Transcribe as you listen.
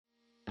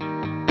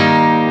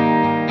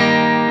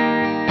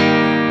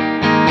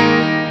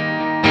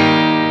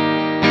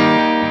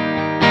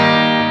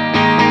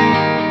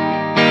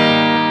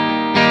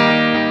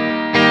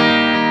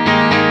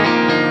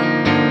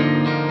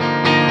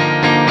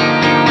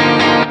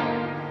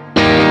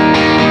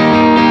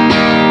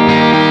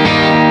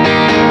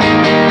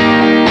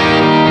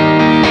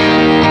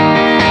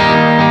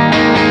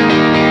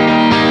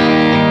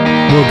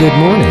good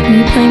morning. Are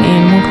you playing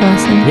Animal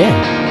Crossing?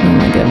 Yeah. Oh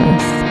my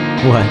goodness.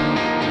 What?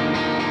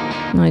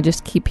 I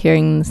just keep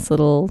hearing this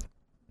little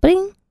bling,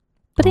 All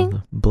bling,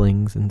 the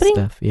blings and bling,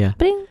 stuff. Yeah.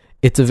 bling.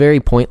 It's a very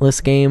pointless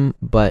game,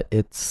 but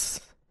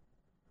it's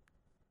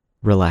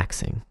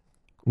relaxing,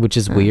 which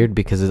is weird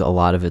because a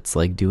lot of it's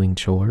like doing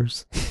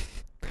chores,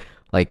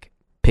 like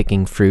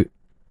picking fruit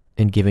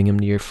and giving them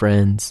to your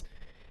friends,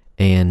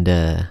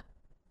 and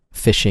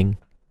fishing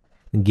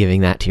and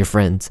giving that to your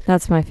friends.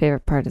 That's my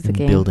favorite part of the And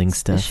game. building is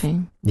stuff.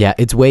 Fishing. Yeah,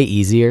 it's way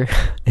easier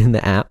in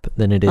the app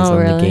than it is Oh, on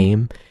really? the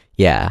game.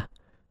 Yeah.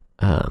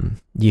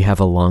 You have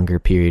a longer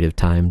period of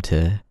time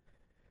to,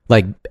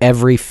 like,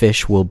 every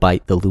fish will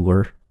bite the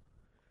lure.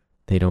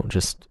 They don't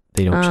just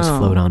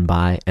float on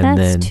by, and That's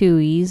then too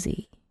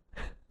easy.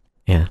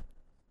 yeah,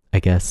 I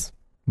guess.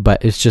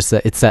 But it's just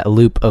that it's that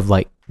loop of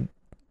like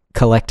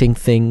collecting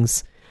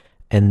things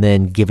and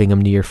then giving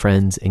them to your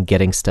friends and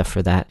getting stuff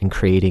for that and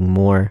creating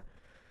more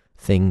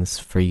things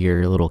for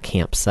your little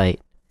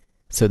campsite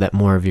so that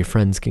more of your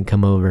friends can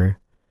come over,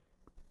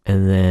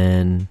 and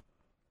then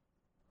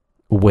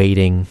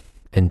waiting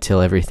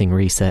until everything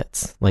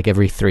resets. Like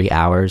every 3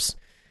 hours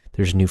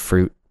there's new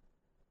fruit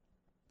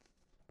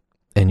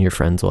and your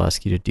friends will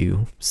ask you to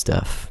do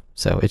stuff.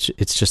 So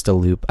it's just a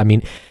loop. I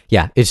mean,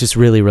 yeah, it's just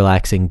really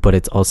relaxing, but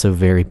it's also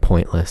very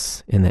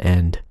pointless in the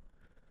end,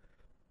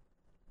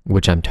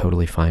 which I'm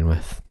totally fine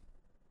with.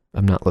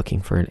 I'm not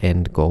looking for an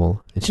end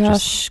goal. It's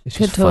Josh it's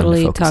could just fun to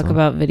totally focus talk on.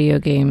 about video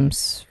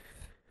games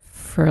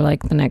for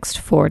like the next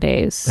 4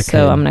 days. I So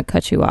could. I'm going to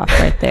cut you off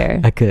right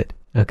there. I could.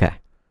 Okay.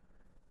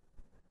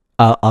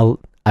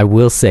 I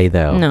will say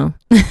though. No.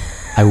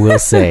 I will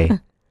say,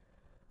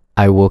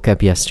 I woke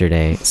up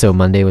yesterday. So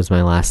Monday was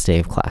my last day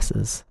of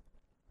classes.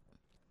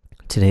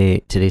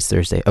 Today's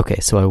Thursday. Okay,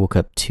 so I woke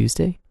up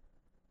Tuesday.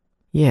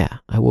 Yeah,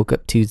 I woke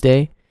up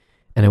Tuesday,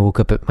 and I woke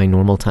up at my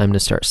normal time to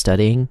start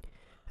studying,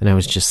 and I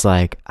was just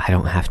like, I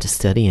don't have to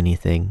study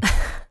anything.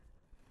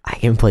 I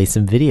can play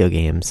some video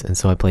games, and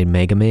so I played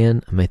Mega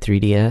Man on my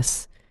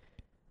 3DS,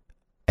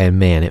 and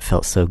man, it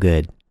felt so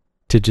good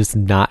to just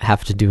not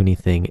have to do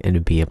anything and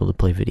to be able to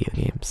play video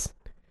games.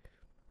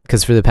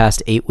 Because for the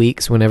past 8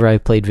 weeks, whenever I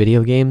played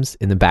video games,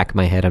 in the back of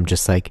my head, I'm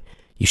just like,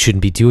 you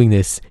shouldn't be doing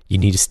this. You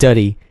need to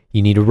study.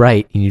 You need to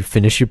write. You need to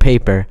finish your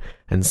paper.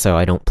 And so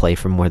I don't play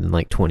for more than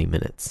like 20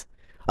 minutes.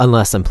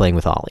 Unless I'm playing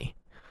with Ollie.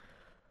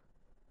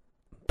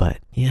 But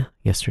yeah,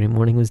 yesterday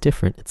morning was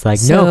different. It's like,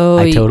 no,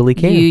 I totally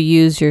can. You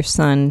use your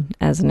son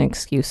as an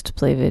excuse to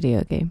play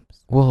video games.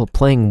 Well,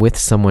 playing with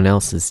someone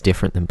else is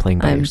different than playing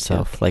by I'm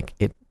yourself. joking. Like,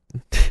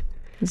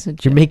 It's a you're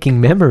joke. making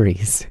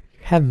memories.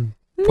 You're having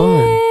fun.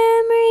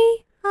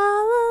 Memory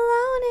all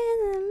alone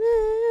in the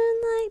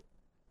moonlight.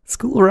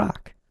 School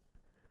rock.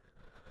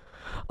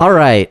 All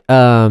right.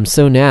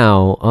 So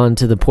now on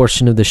to the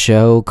portion of the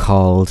show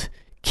called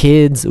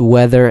Kids,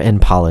 Weather,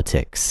 and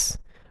Politics,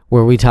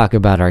 where we talk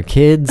about our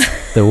kids,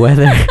 the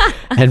weather,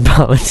 and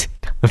politics.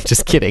 I'm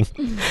just kidding.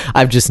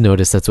 I've just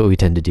noticed that's what we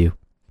tend to do.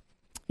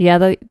 Yeah,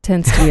 that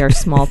tends to be our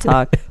small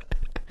talk.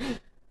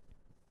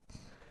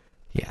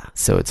 Yeah,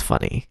 so it's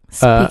funny.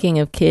 Speaking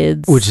of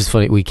kids, Which is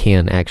funny. We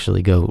can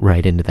actually go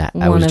right into that.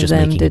 I was one of just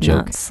them making a did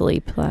joke. not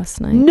sleep last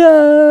night. No.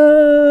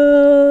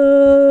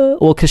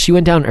 Well, because she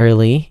went down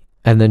early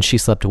and then she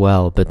slept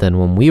well, but then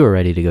when we were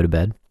ready to go to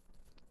bed,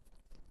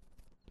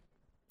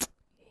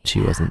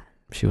 she wasn't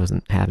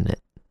having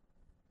it.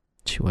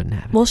 She wasn't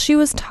having Well, she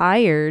was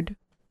tired.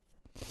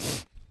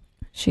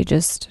 She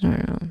just, I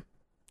don't know.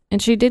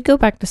 And she did go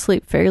back to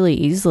sleep fairly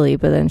easily,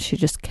 but then she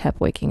just kept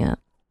waking up.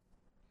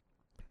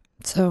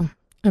 So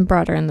I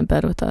brought her in the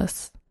bed with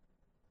us.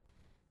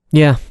 it.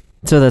 Yeah,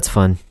 so that's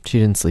fun. She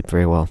didn't sleep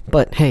very well.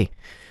 But hey,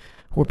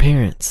 we're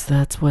parents.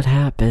 That's what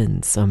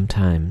happens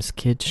sometimes.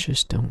 Kids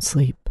just don't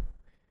sleep.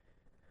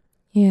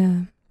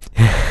 Yeah.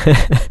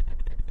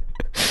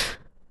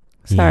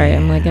 Sorry,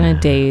 I'm like in a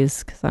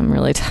daze because I'm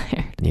really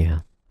tired. Yeah,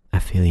 I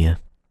feel you.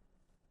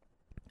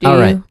 Do All you?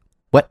 right.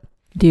 What?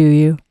 Do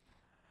you?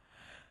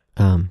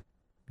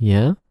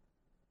 Yeah?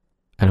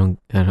 I don't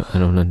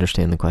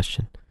understand the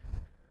question.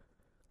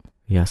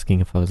 You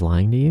asking if I was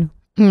lying to you?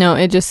 No,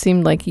 it just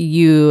seemed like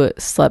you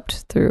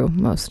slept through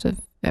most of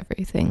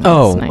everything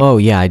last night. Oh,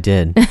 yeah, I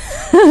did.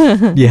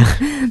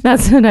 Yeah.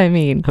 That's what I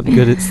mean. I'm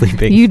good at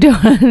sleeping. You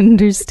don't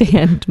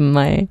understand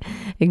my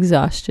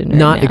exhaustion right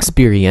Not now.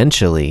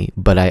 experientially,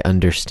 but I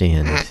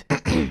understand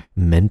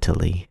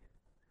mentally,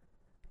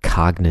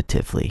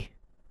 cognitively,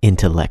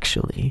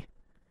 intellectually.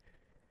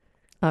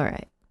 All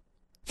right.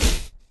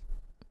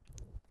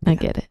 I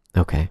get it.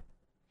 Okay.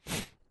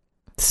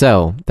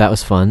 So, that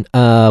was fun.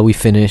 We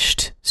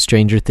finished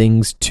Stranger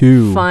Things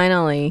 2.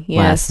 Finally. last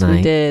Yes, we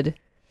night. did.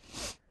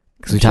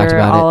 Because we talked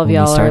about all it of when we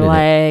y'all are started it.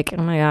 like,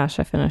 oh my gosh,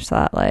 I finished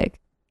that like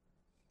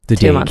The 2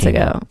 day it months came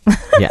ago.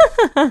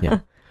 out. Yeah.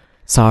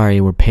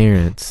 Sorry, we're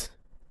parents.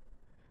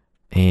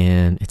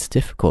 And it's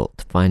difficult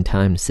to find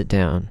time to sit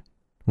down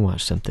and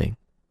watch something.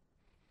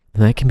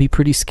 And that can be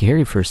pretty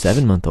scary for a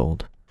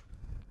 7-month-old.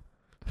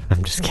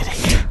 I'm just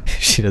kidding.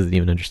 She doesn't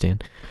even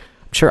understand.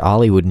 I'm sure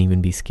Ollie wouldn't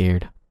even be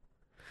scared.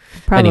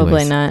 Probably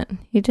Anyways. not.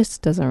 He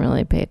just doesn't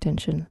really pay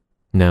attention.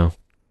 No.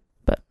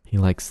 But he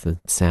likes the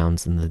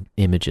sounds and the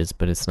images,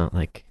 but it's not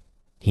like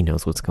he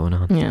knows what's going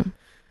on. Yeah.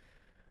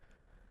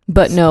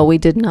 But no, we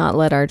did not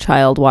let our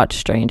child watch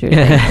Stranger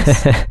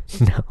Things.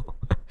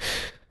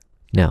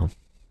 No.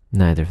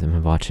 Neither of them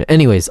have watched it.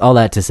 Anyways, all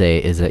that to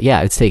say is that,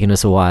 yeah, it's taken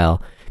us a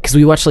while. Because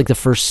we watched like the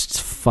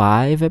first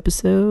 5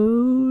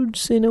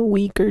 episodes in a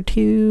week or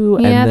two.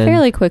 Yeah, and then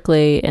fairly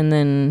quickly. And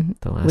then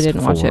the last we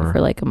didn't watch it 4.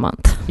 for like a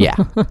month. Yeah.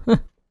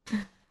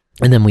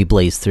 And then we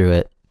blazed through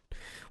it.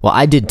 Well,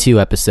 I did 2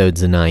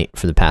 episodes a night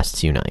for the past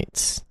 2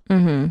 nights.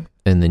 Mm-hmm.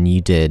 And then you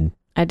did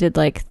I did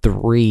like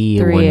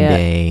 3 one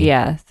day.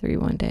 Yeah, 3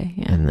 one day.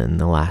 Yeah. And then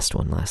the last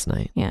one last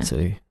night. Yeah. So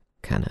we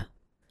kind of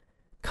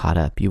caught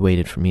up. You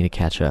waited for me to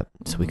catch up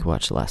so we could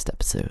watch the last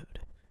episode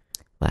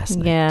last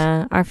night.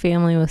 Yeah, our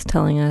family was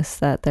telling us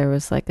that there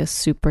was like a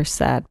super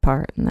sad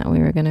part and that we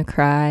were going to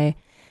cry.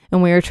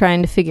 And we were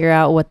trying to figure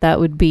out what that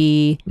would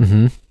be.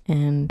 Mm-hmm.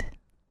 And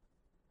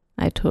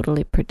I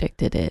totally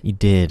predicted it. You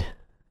did.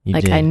 You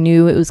did. I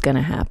knew it was going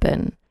to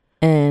happen.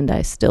 And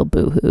I still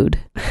boo-hooed.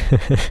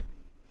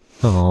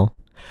 Oh.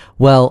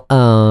 Well,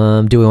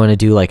 do we want to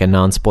do like a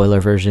non-spoiler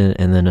version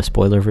and then a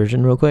spoiler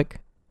version real quick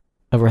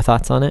of our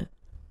thoughts on it?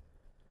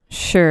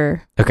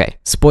 Sure. Okay,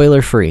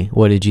 spoiler free.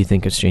 What did you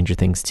think of Stranger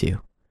Things 2?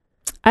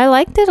 I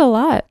liked it a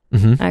lot,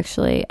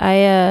 actually.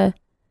 I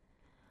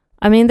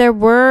mean, there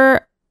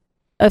were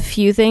a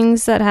few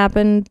things that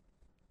happened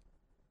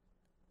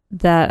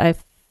that I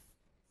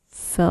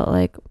felt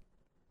like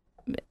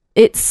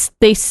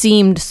they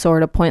seemed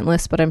sort of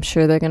pointless, but I'm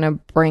sure they're going to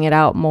bring it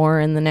out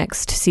more in the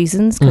next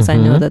seasons because I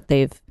know that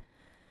they've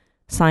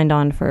signed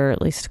on for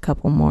at least a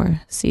couple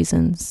more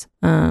seasons.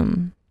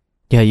 Yeah,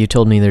 you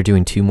told me they're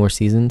doing 2 more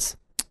seasons.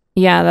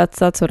 Yeah,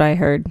 that's what I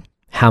heard.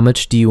 How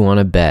much do you want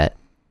to bet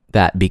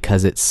that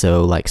because it's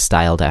so like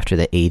styled after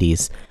the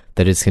 80s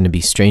that it's going to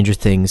be Stranger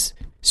Things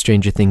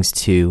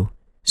 2,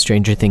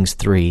 Stranger Things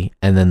 3,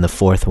 and then the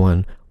 4th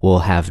one will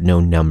have no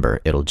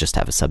number. It'll just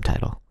have a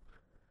subtitle.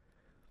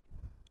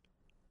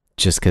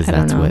 Just because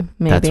that's what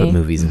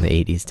movies in the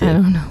 80s did. I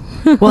don't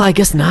know. Well, I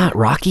guess not.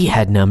 Rocky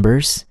had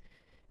numbers.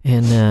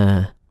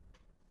 And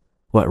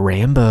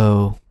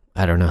Rambo,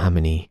 I don't know how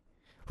many.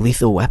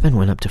 Lethal Weapon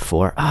went up to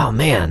 4. Oh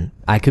man,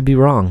 I could be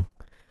wrong.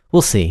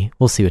 We'll see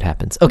what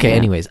happens. Okay, Yeah.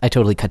 Anyways, I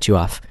totally cut you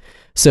off.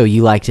 So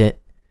you liked it.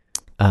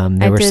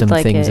 There were some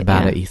like things it,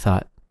 about yeah. it you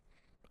thought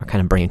are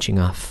kind of branching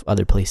off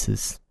other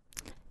places.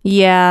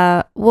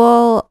 Yeah,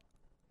 well,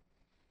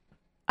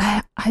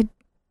 I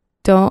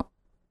don't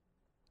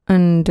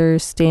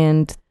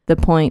understand the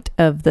point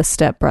of the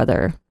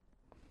stepbrother.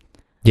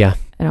 Yeah.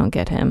 I don't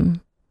get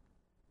him.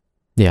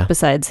 Yeah.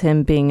 Besides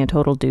him being a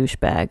total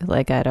douchebag,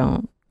 like I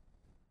don't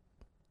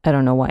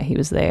know why he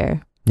was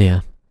there.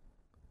 Yeah.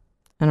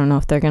 I don't know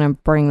if they're going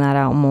to bring that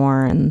out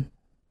more in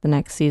the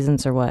next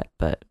seasons or what,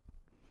 but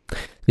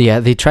Yeah,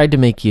 they tried to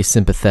make you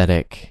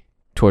sympathetic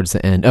towards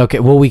the end. Okay,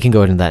 well, we can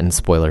go into that in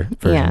spoiler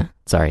version. Yeah.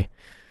 Sorry.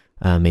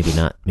 Maybe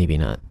not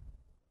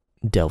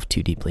delve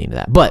too deeply into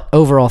that. But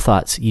overall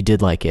thoughts, you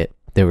did like it.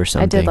 There were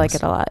some I did things. like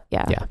it a lot.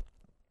 Yeah.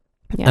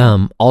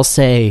 Yeah. I'll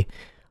say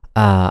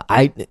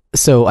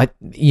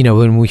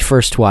when we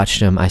first watched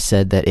them, I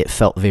said that it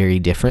felt very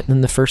different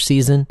than the first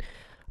season.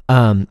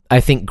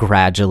 I think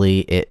gradually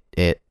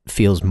it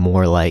feels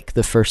more like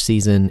the first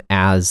season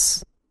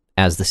as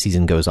the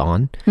season goes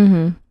on.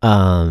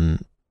 Mm-hmm.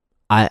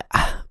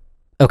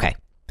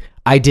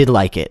 I did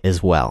like it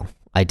as well.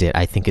 I did.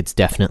 I think it's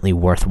definitely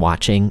worth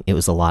watching. It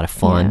was a lot of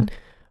fun.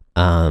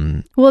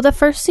 Well, the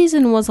first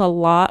season was a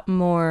lot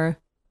more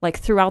like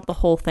throughout the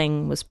whole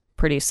thing was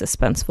pretty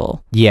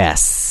suspenseful.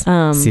 Yes.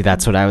 See,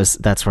 that's where I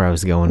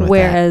was going with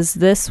whereas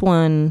this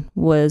one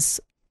was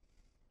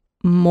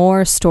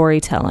more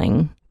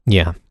storytelling.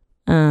 Yeah.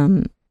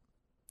 And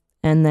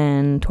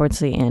then towards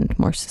the end,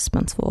 more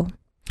suspenseful.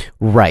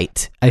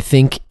 Right. I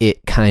think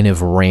it kind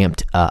of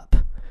ramped up.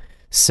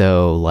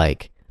 So,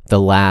 like, the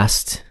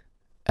last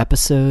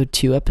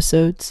 2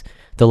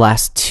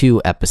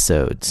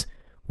 episodes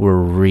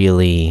were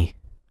really,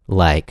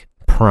 like,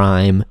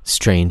 prime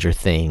Stranger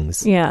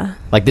Things. Yeah.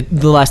 Like,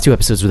 the last 2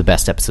 episodes were the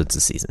best episodes of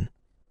the season.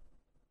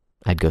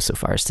 I'd go so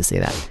far as to say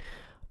that.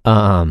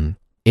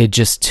 It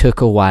just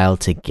took a while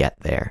to get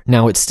there.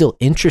 Now, it's still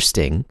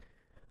interesting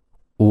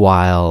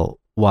while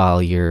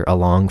you're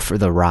along for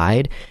the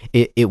ride.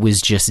 It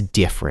was just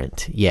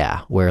different.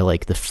 Yeah, where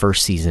like the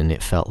first season,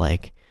 it felt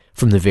like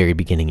from the very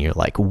beginning, you're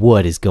like,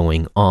 what is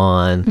going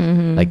on?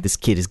 Mm-hmm. Like, this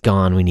kid is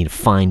gone. We need to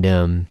find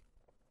him.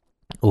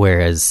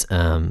 Whereas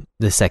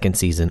the second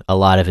season, a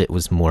lot of it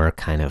was more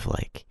kind of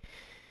like,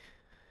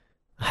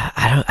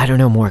 I don't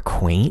know, more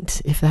quaint,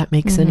 if that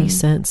makes any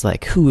sense.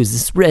 Like, who is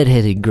this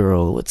redheaded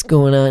girl? What's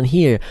going on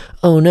here?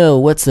 Oh no,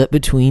 what's up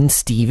between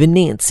Steve and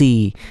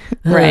Nancy?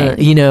 Right.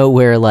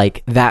 Where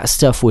like that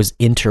stuff was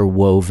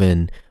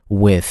interwoven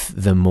with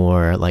the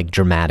more like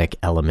dramatic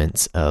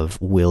elements of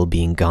Will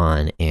being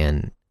gone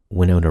and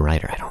Winona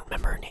Ryder, I don't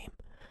remember her name,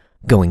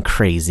 going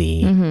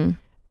crazy. Mm-hmm.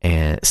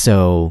 And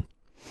so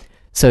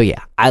So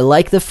yeah, I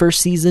like the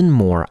first season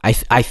more. I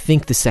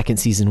think the second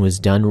season was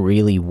done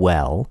really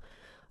well.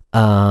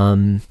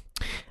 I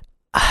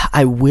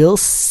will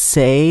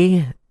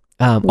say,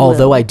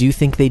 although I do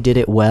think they did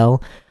it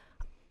well,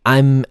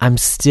 I'm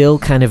still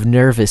kind of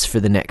nervous for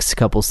the next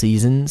couple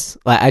seasons.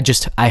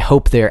 I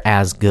hope they're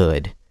as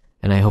good,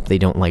 and I hope they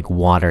don't like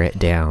water it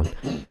down,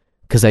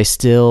 because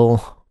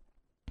the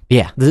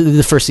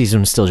first season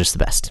was still just the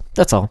best.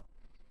 That's all.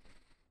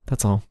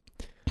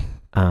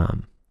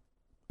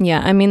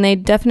 Yeah, I mean, they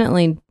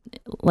definitely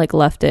like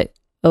left it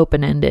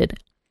open ended.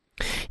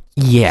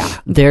 Yeah,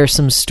 there are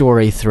some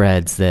story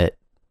threads that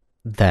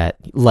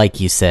like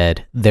you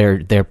said, they're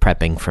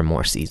prepping for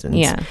more seasons.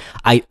 Yeah.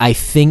 I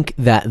think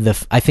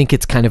that I think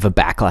it's kind of a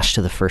backlash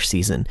to the first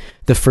season.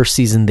 The first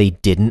season they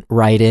didn't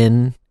write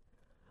in,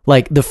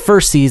 like the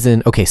first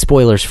season, okay,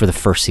 spoilers for the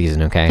first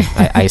season, okay?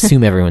 I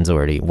assume everyone's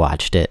already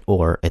watched it,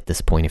 or at this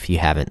point, if you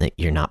haven't, that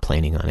you're not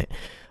planning on it.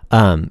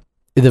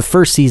 The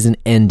first season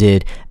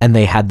ended and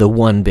they had the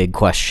one big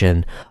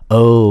question,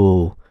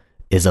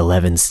 is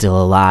Eleven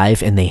still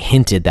alive? And they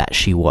hinted that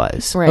she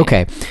was. Right.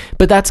 Okay.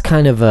 But that's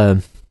kind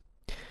of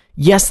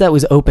yes, that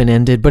was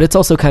open-ended, but it's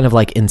also kind of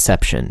like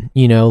Inception.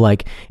 You know,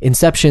 like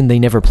Inception, they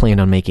never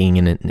planned on making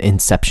an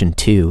Inception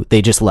 2.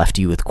 They just left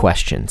you with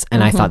questions.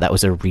 And I thought that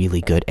was a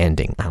really good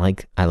ending. I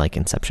like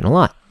Inception a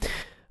lot.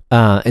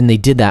 And they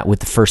did that with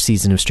the first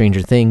season of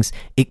Stranger Things.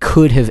 It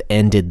could have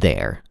ended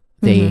there.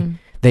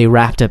 They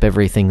wrapped up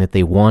everything that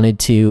they wanted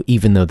to,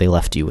 even though they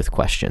left you with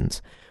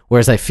questions.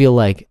 Whereas I feel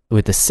like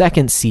with the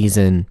second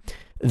season,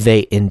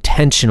 they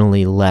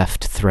intentionally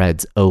left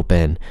threads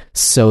open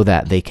so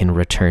that they can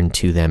return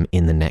to them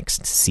in the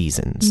next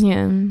seasons.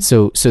 Yeah.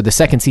 So the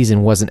second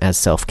season wasn't as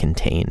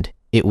self-contained.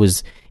 It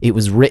was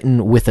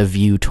written with a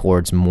view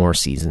towards more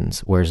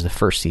seasons, whereas the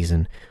first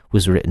season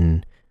was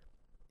written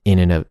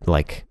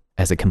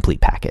as a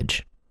complete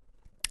package.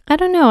 I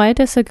don't know. I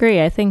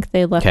disagree. I think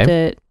they left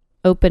it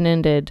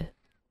open-ended,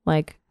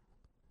 like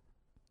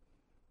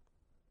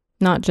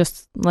not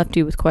just left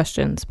you with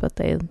questions, but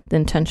they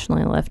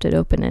intentionally left it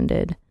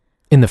open-ended.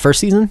 In the first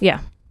season?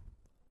 Yeah.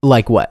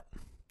 Like what?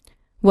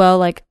 Well,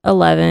 like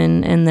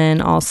 11, and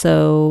then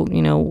also,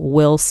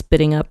 Will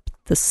spitting up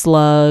the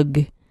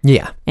slug.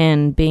 Yeah.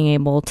 And being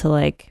able to,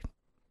 like,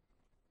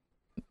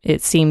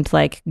 it seemed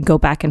like go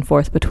back and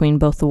forth between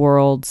both the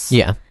worlds.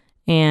 Yeah.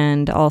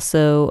 And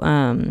also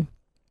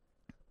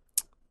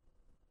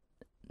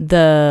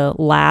the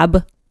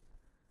lab,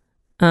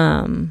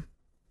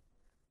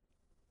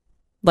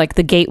 like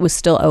the gate was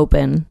still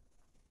open.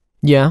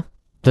 Yeah,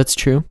 that's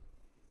true.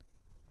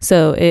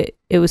 So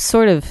it was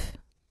sort of,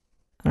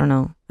 I don't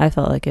know, I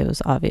felt like it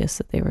was obvious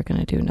that they were going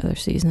to do another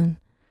season.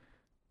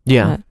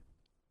 Yeah.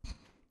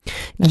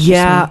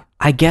 Yeah,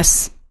 I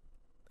guess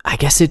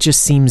it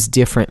just seems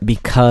different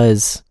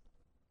because,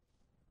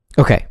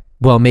 okay,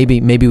 well,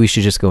 maybe we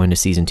should just go into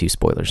season 2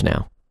 spoilers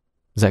now.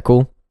 Is that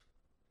cool?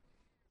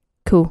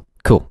 Cool.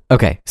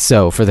 Okay,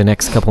 so for the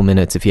next couple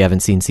minutes, if you haven't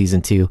seen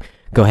season 2,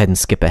 go ahead and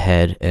skip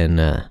ahead and,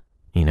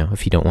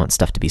 if you don't want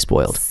stuff to be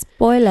spoiled.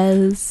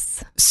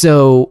 Spoilers.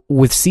 So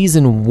with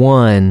season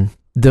 1,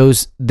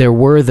 there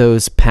were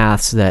those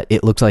paths that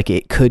it looked like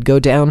it could go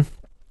down.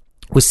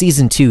 With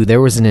season 2, there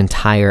was an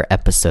entire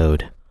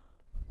episode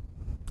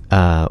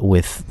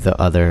with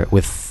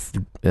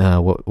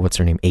what's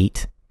her name?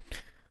 8?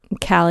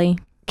 Callie.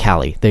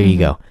 There you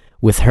go.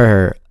 With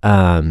her,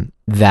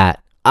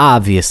 that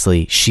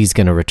obviously she's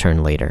going to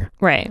return later.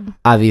 Right.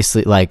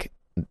 Obviously, like,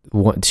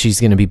 she's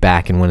going to be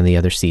back in one of the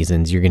other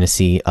seasons. You're going to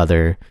see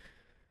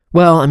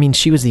well, I mean,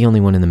 she was the only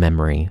one in the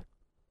memory,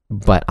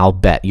 but I'll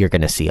bet you're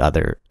going to see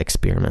other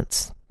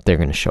experiments. They're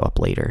going to show up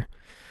later.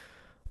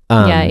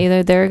 Yeah,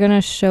 either they're going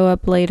to show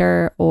up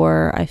later,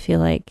 or I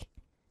feel like,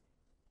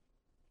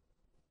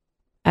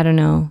 I don't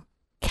know,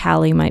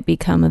 Callie might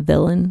become a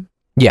villain.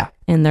 Yeah.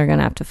 And they're going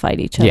to have to fight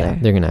each other. Yeah,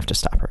 they're going to have to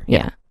stop her.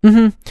 Yeah.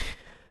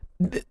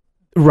 Mm-hmm.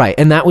 Right,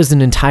 and that was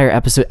an entire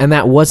episode, and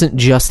that wasn't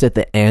just at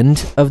the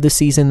end of the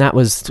season, that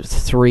was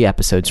 3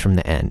 episodes from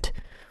the end.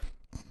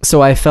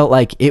 So I felt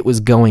like it was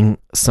going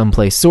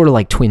someplace, sort of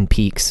like Twin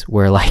Peaks,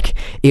 where like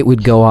it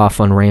would go off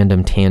on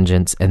random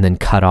tangents and then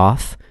cut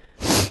off.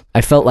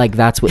 I felt like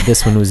that's what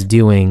this one was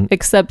doing.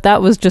 Except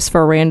that was just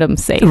for random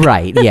sake.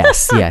 Right,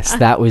 yes.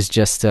 That was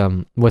just,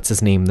 what's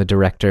his name, the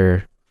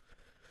director...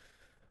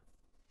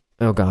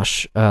 Oh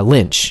gosh,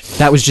 Lynch.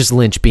 That was just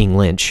Lynch being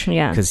Lynch.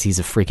 Yeah. Because he's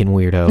a freaking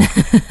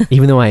weirdo.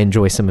 Even though I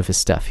enjoy some of his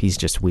stuff, he's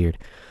just weird.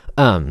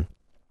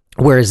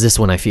 Whereas this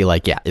one, I feel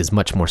like, is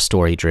much more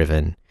story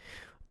driven.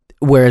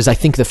 Whereas I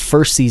think the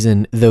first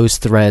season, those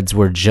threads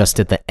were just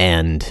at the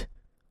end.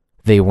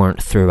 They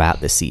weren't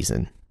throughout the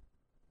season.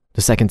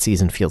 The second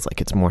season feels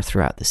like it's more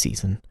throughout the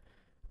season.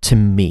 To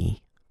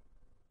me.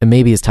 And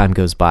maybe as time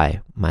goes by,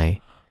 my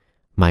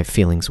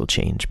feelings will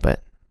change,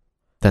 but...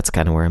 That's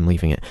kind of where I'm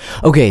leaving it.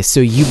 Okay, so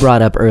you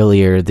brought up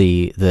earlier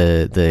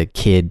the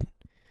kid,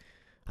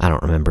 I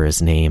don't remember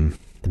his name,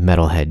 the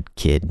metalhead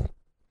kid.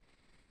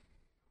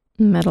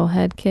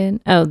 Metalhead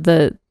kid? Oh,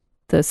 the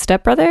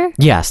stepbrother?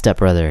 Yeah,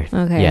 stepbrother.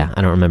 Okay. Yeah,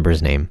 I don't remember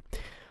his name.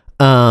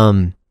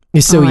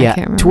 So I yeah,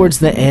 can't remember towards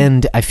his the name.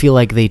 end, I feel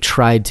like they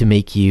tried to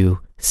make you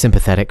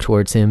sympathetic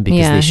towards him because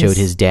Yeah, they showed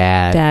his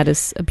dad. Dad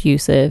is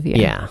abusive.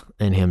 Yeah,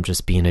 and him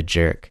just being a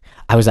jerk.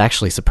 I was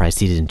actually surprised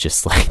he didn't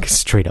just like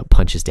straight up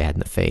punch his dad in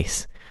the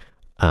face.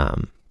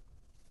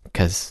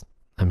 Because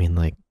I mean,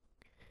 like,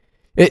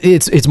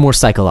 it's more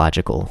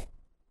psychological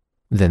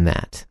than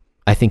that.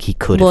 I think he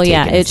could have. Well, taken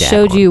yeah, his it dad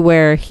showed on. you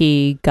where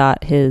he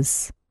got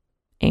his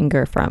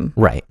anger from,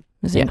 Right,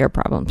 his Yeah. anger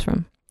problems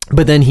from.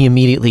 but then he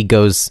immediately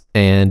goes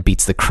and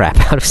beats the crap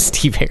out of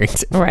Steve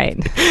Harrington. Right.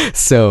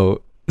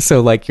 So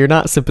like you're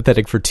not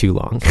sympathetic for too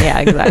long. Yeah,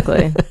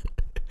 exactly.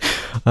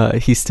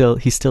 He's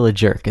still a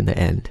jerk in the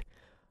end.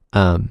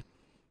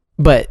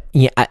 But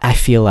yeah, I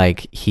feel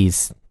like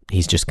he's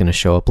just going to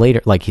show up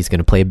later. Like he's going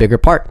to play a bigger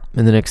part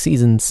in the next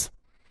seasons.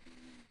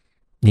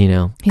 You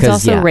know, He's 'cause,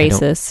 also yeah,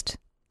 racist.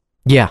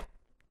 Yeah.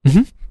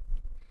 Mm-hmm.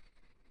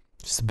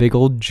 Just a big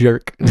old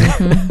jerk.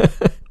 Mhm.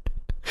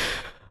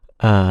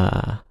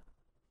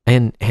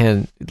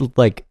 And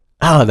like,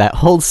 oh, that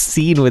whole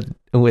scene with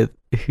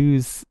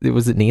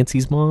was it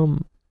Nancy's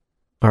mom?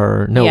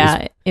 Or no,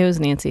 Yeah, it was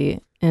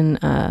Nancy and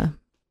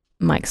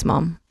Mike's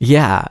mom.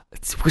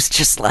 it was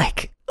just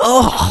like,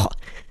 oh,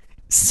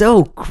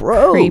 so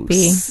gross.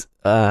 Creepy.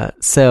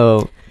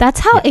 So That's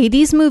how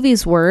 80s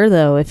movies were,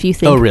 though, if you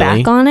think Oh,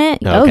 really? back on it.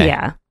 Oh, Oh, okay.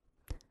 yeah.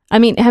 I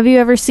mean, have you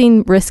ever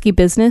seen Risky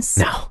Business?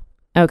 no,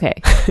 Okay.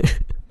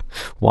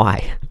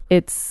 why?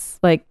 It's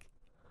like,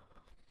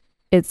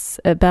 it's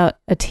about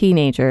a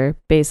teenager,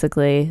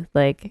 basically,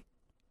 like,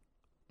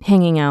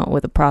 hanging out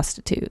with a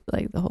prostitute,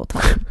 like, the whole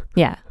time.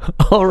 Yeah.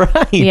 All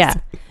right. Yeah.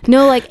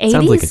 No, like, 80s,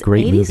 Sounds like a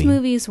great 80s movie.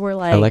 movies were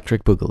like,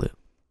 Electric Boogaloo.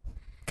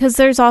 because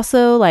there's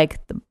also, like,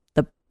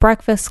 the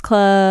Breakfast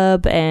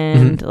Club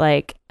and,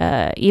 like,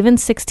 even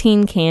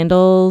 16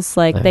 Candles.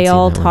 I Like, haven't they seen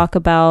all that one. talk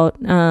about,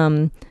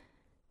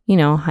 you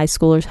know, high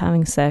schoolers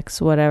having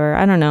sex, whatever.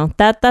 I don't know.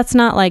 That's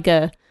not like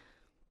a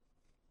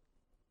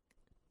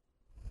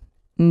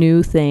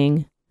new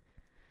thing.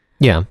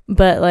 Yeah.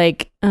 But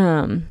like,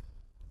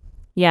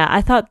 yeah,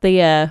 I thought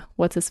the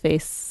what's his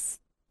face,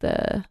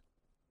 the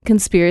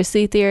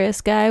conspiracy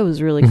theorist guy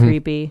was really Mhm.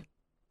 creepy.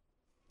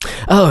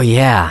 Oh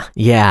yeah.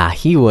 Yeah.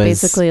 He was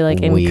Basically, like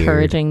weird.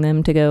 encouraging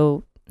them to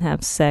go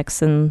have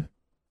sex in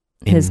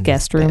his In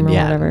guest room or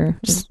yeah, whatever.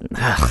 just- Just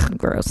ugh.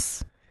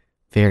 gross.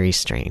 Very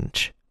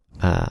strange.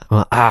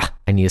 I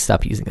need to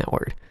stop using that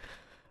word.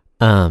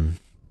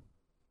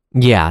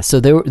 Yeah, so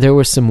there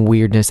was some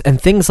weirdness and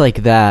things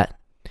like that.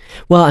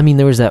 Well, I mean,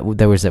 there was that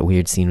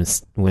weird scene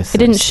with It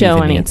didn't Steve show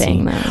and Nancy.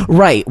 anything though.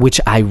 Right, which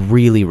I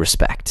really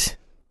respect.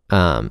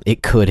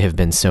 It could have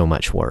been so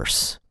much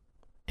worse,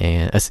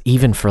 and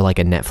even for like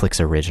a Netflix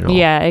original.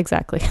 Yeah,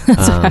 exactly.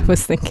 That's what I Um,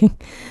 was thinking.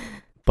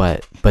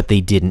 But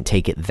they didn't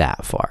take it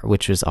that far,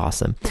 which was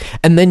awesome.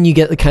 And then you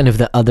get the kind of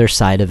the other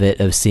side of it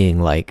of seeing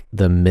like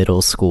the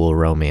middle school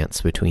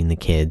romance between the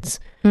kids,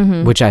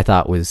 Mhm. which I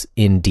thought was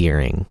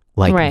endearing.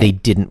 Like Right. they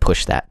didn't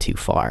push that too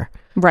far.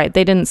 Right,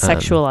 they didn't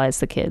sexualize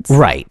the kids.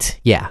 Right.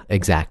 Yeah,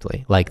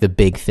 exactly. Like the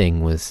big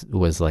thing was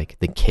like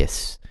the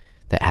kiss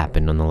that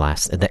happened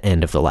at the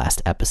end of the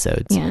last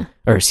episodes. Yeah.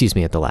 Or excuse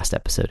me, at the last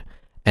episode.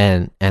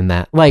 And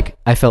that, like,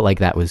 I felt like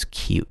that was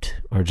cute,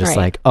 or just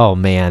Right. like, oh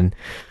man,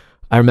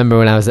 I remember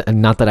when I was,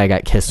 not that I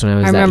got kissed when I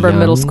was I that remember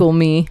middle young. school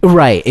me.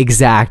 Right,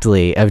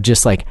 exactly. Of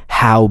just like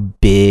how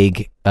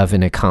big of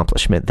an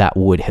accomplishment that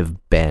would have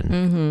been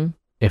Mm-hmm.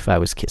 if I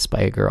was kissed by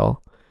a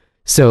girl.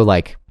 So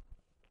like,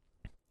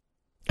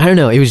 I don't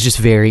know, it was just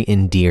very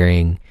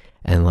endearing,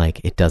 and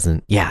like it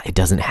doesn't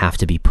have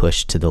to be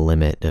pushed to the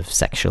limit of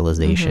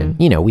sexualization.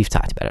 Mhm. You know, we've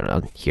talked about it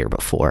on here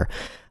before,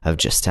 of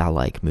just how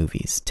like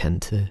movies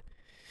tend to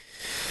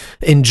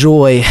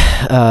enjoy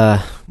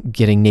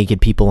getting naked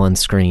people on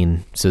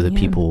screen so that Yeah.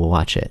 people will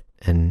watch it,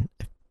 and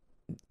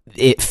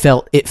it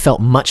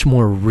felt much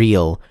more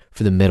real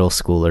for the middle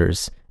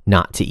schoolers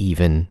not to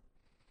even,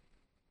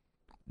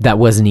 that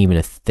wasn't even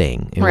a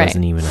thing. It Right.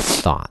 wasn't even a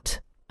thought.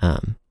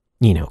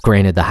 You know,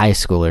 granted, the high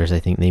schoolers, I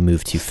think they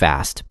move too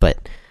fast,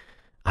 but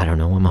I don't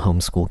know. I'm a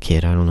homeschool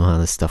kid. I don't know how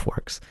this stuff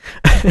works.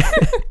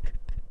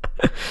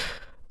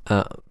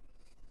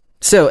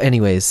 So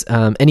anyways,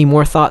 any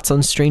more thoughts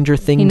on Stranger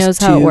Things? He knows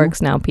how it 2?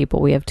 works now,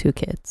 people. We have 2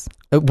 kids.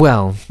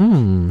 Well,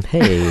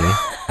 hey,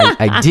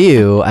 I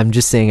do. I'm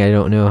just saying I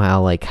don't know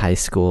how like high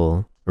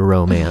school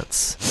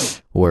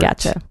romance works.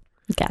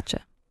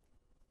 Gotcha.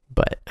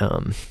 But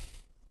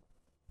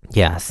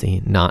yeah,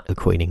 see, not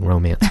equating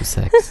romance with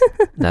sex.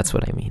 That's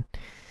what I mean.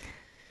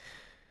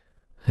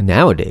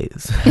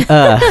 Nowadays.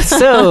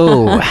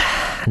 So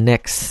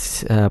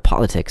next,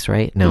 politics,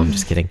 right? No, I'm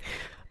just kidding.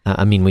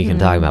 I mean, we can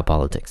talk about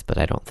politics, but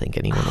I don't think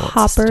anyone wants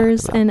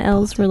Hopper's to talk about and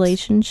Elle's politics.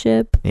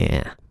 relationship.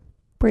 Yeah,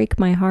 Break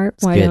my heart.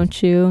 It's Why good.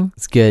 don't you?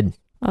 it's good.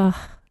 Ugh,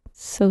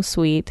 so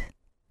sweet.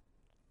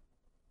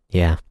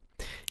 Yeah.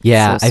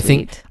 Yeah, So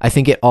sweet. I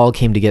think it all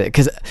came together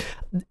because,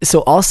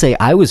 so I'll say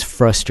I was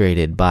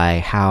frustrated by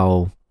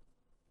how,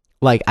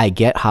 like, I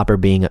get Hopper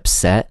being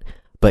upset,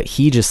 but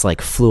he just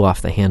like flew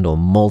off the handle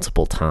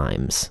multiple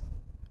times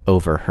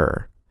over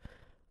her.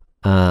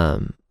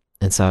 And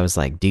so I was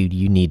like, dude,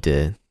 you need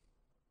to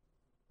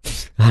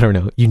I don't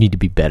know. You need to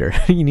be better.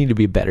 You need to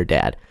be a better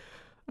dad.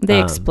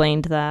 They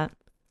explained that.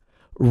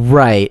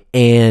 Right.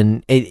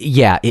 And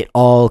it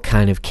all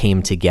kind of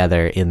came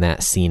together in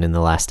that scene in the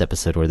last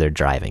episode where they're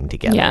driving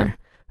together. Yeah.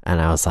 And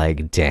I was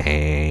like,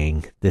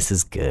 dang, this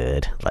is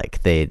good.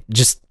 Like they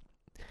just,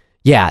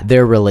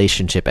 their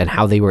relationship and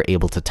how they were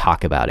able to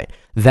talk about it.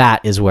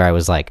 That is where I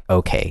was like,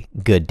 okay,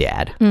 good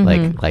dad.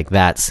 Like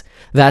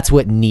that's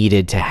what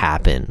needed to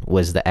happen,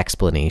 was the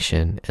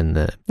explanation and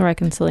the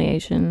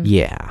reconciliation.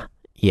 Yeah.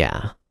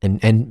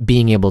 And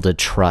being able to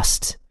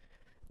trust,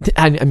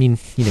 I mean,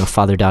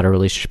 father-daughter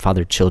relationship,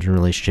 father-children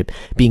relationship,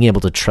 being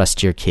able to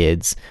trust your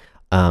kids,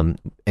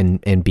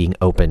 and being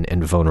open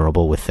and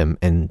vulnerable with them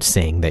and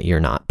saying that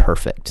you're not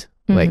perfect.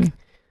 Like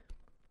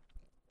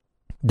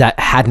that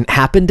hadn't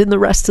happened in the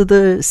rest of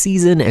the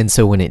season. And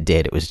so when it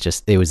did,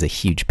 it was a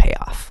huge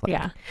payoff.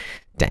 Like,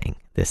 dang,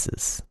 this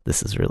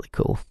is really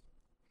cool.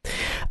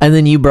 And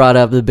then you brought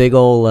up the big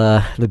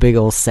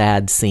old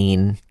sad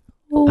scene.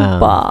 Oh,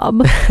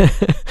 Bob.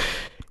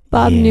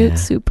 Bob Newt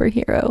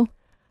superhero.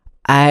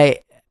 I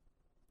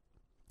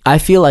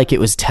feel like it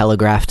was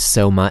telegraphed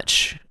so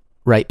much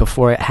right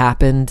before it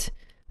happened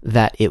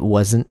that it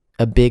wasn't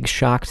a big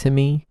shock to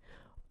me.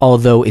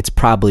 Although it's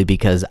probably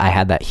because I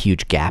had that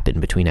huge gap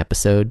in between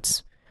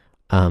episodes.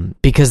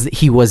 Because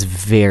he was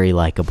very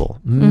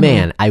likable.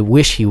 Man, I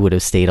wish he would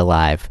have stayed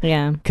alive.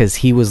 Yeah. Because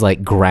he was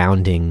like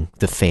grounding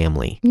the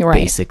family,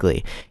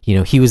 basically.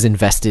 He was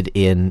invested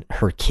in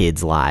her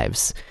kids'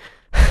 lives.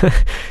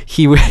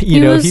 he was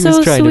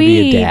so trying sweet. To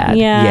be a dad.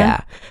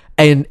 Yeah.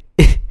 And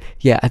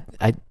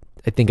I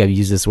think I've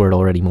used this word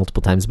already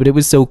multiple times, but it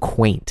was so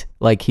quaint.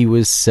 Like he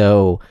was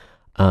so,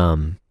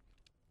 he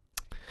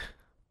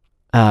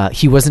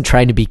wasn't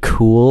trying to be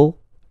cool.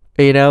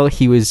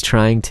 He was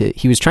trying to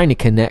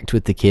connect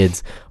with the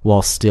kids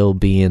while still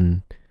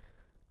being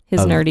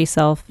his nerdy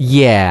self.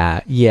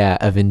 Yeah,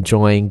 of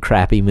enjoying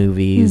crappy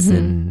movies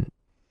and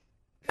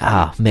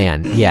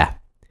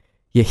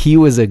he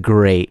was a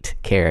great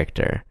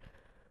character.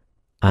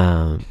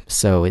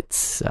 So it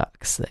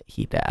sucks that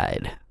he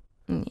died.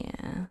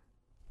 Yeah.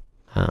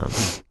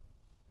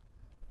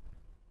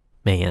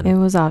 Man. It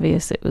was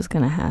obvious it was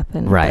going to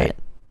happen. Right. But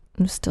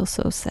I'm still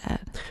so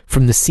sad.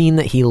 From the scene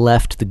that he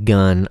left the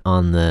gun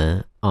on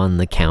the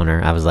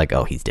counter, I was like,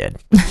 oh, he's dead.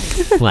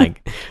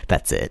 Like,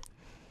 that's it.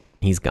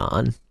 He's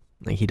gone.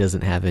 Like, he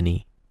doesn't have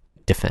any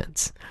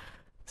defense.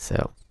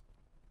 So,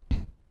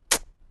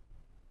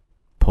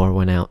 pour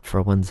one out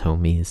for one's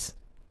homies.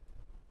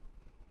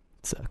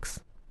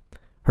 Sucks.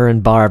 Her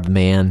and Barb,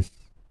 man.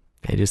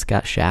 They just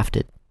got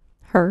shafted.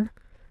 Her?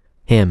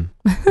 Him.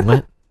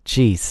 What?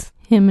 Jeez.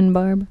 Him and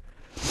Barb.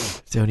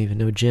 Don't even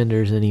know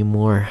genders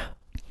anymore.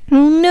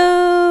 Oh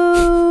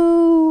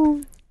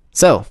no!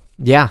 So,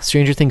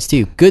 Stranger Things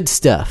 2. Good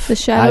stuff. The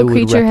shadow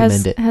creature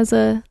has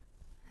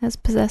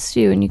possessed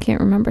you and you can't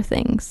remember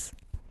things.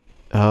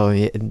 Oh,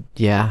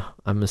 yeah.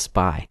 I'm a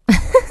spy.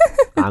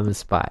 I'm a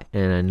spy.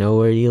 And I know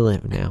where you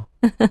live now.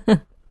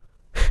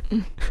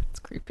 It's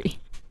creepy.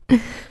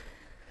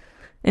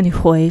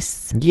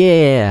 Anyways.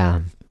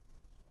 Yeah.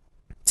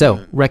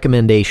 So,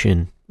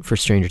 recommendation for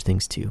Stranger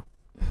Things 2.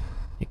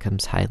 It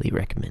comes highly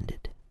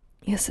recommended.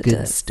 Yes, it does.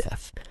 Good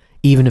stuff.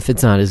 Even if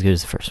it's not as good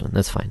as the first one,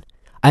 that's fine.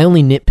 I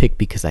only nitpick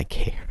because I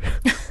care.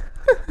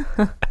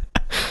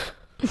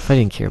 If I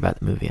didn't care about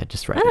the movie, I'd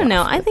just write it off. I don't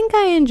know. I think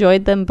I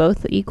enjoyed them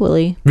both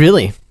equally.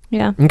 Really?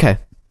 Yeah. Okay.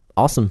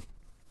 Awesome.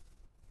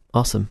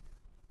 I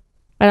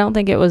don't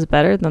think it was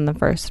better than the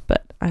first,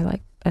 but I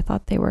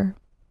thought it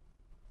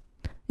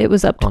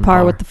was up to On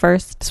par with the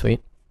first. Sweet.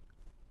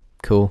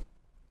 Cool.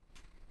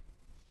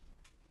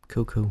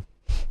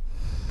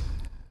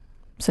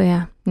 So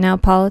yeah, now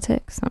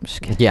politics. I'm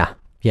just kidding.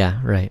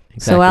 Yeah, right.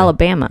 Exactly. So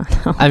Alabama.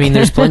 I mean,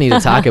 there's plenty to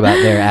talk about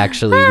there,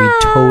 actually. We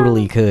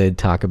totally could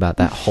talk about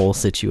that whole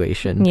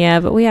situation. Yeah,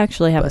 but we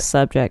actually have a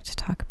subject to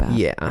talk about.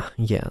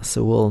 Yeah.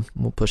 So we'll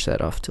push that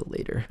off till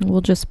later.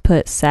 We'll just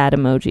put sad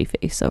emoji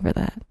face over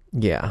that.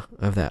 Yeah,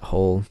 of that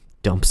whole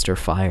dumpster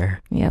fire.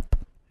 Yep.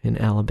 In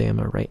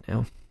Alabama right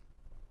now.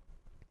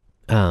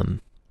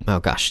 Oh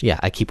gosh, yeah,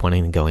 I keep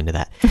wanting to go into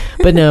that.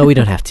 But no, we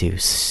don't have to.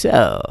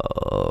 So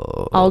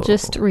I'll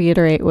just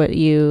reiterate what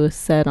you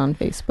said on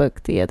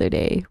Facebook the other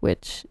day,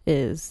 which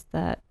is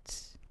that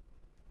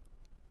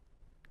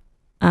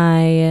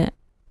I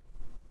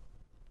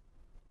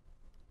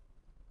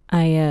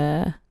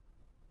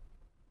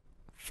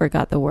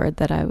forgot the word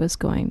that I was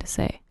going to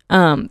say.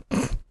 Yeah,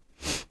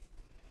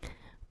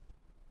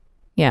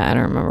 I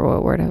don't remember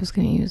what word I was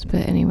going to use,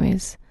 but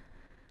anyways,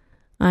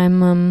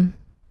 I'm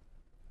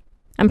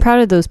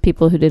proud of those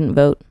people who didn't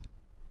vote.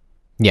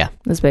 Yeah.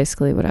 That's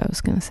basically what I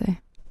was going to say.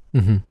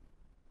 Mm-hmm.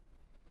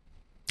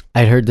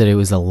 I'd heard that it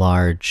was a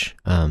large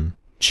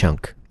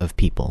chunk of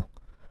people.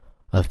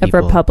 Of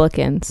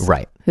Republicans.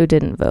 Right. Who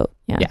didn't vote.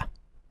 Yeah.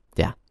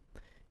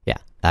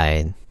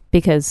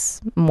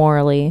 Because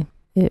morally,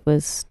 it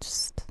was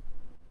just,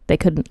 they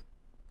couldn't.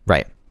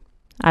 Right.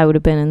 I would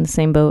have been in the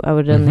same boat. I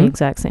would have done the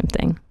exact same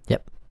thing.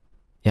 Yep.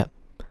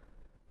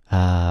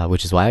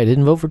 Which is why I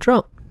didn't vote for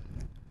Trump.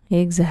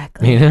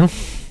 Exactly. You know?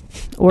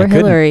 Or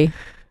Hillary.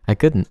 I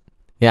couldn't.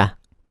 Yeah.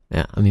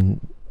 I mean,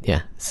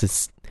 yeah.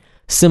 It's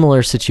a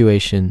similar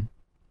situation,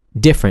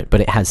 different,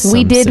 but it has some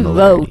We did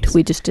similarities. vote.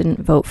 We just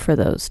didn't vote for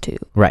those two.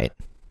 Right.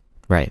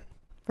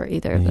 For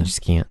either of You them.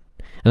 just can't.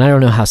 And I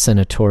don't know how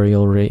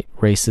senatorial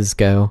races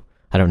go.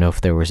 I don't know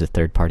if there was a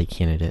third-party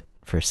candidate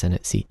for a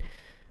Senate seat,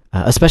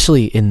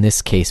 especially in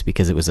this case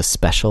because it was a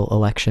special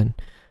election.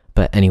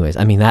 But anyways,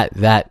 I mean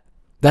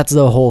that's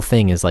the whole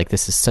thing. Is like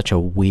this is such a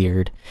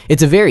weird.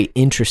 It's a very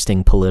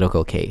interesting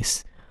political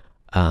case.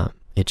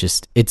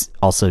 It's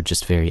also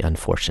just very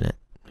unfortunate,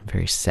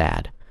 very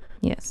sad.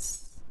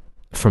 Yes.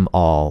 From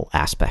all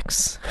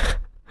aspects.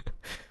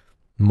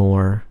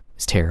 Moore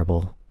is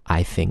terrible.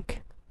 I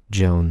think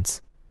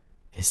Jones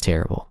is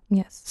terrible.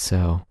 Yes.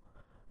 So,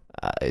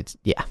 it's,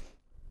 yeah.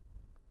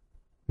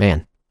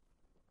 Man.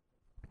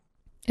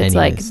 It's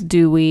Anyways. like,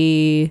 do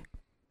we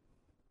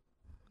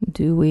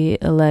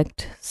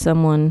elect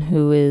someone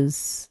who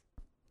is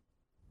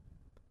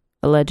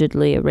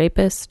allegedly a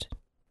rapist?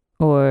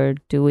 Or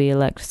do we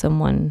elect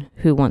someone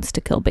who wants to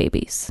kill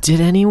babies?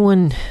 Did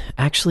anyone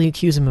actually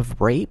accuse him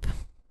of rape?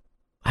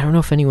 I don't know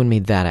if anyone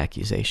made that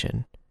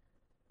accusation.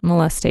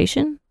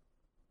 Molestation?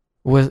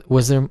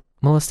 Was there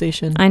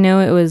molestation? I know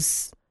it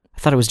was I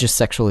thought it was just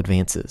sexual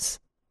advances.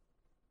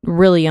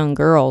 really young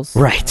girls.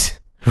 Right.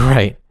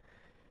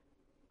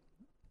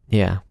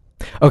 Yeah.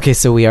 Okay,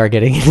 so we are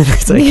getting into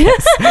this, I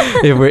guess.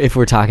 if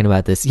we're talking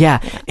about this. Yeah.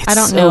 It's I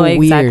don't so know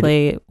weird.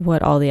 exactly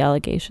what all the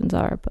allegations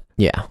are, but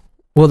Yeah.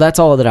 Well, that's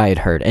all that I had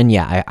heard. And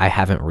yeah, I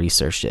haven't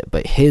researched it,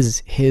 but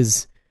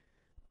his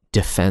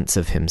defense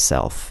of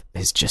himself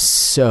is just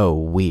so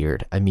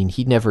weird. I mean,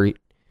 he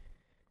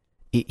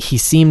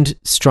seemed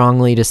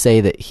strongly to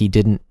say that he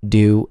didn't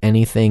do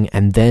anything,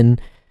 and then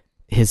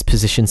his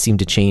position seemed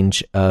to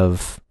change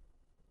of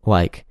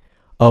like,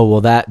 oh,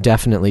 well, that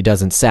definitely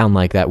doesn't sound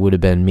like that would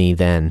have been me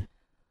then.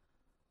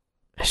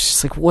 It's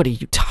just like, what are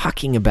you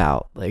talking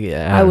about? Like,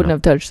 I wouldn't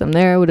have touched them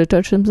there. I would have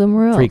touched them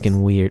somewhere else.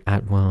 freaking weird. I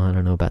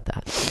don't know about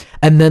that.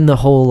 And then the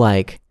whole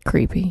like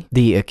Creepy.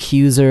 the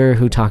accuser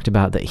who talked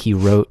about that he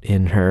wrote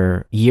in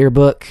her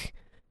yearbook,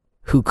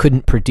 who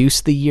couldn't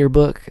produce the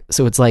yearbook.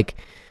 So it's like,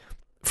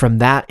 from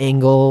that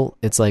angle,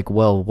 it's like,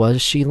 well,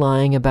 was she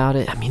lying about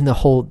it? I mean,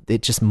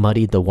 it just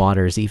muddied the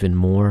waters even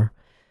more.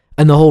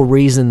 And the whole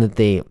reason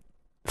that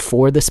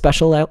for the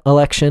special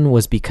election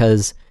was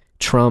because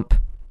Trump,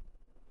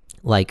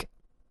 like,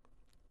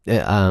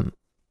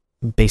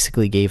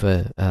 basically gave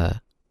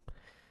a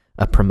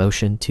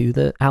promotion to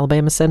the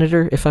Alabama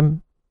senator. If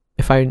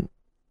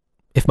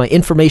my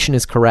information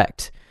is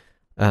correct,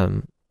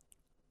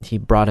 he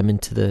brought him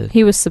into the.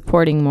 He was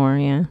supporting more,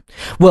 yeah.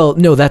 Well,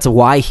 no, that's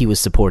why he was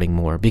supporting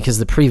more, because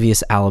the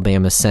previous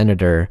Alabama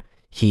senator,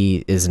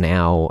 he is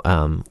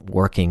now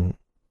working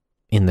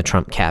in the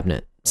Trump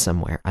cabinet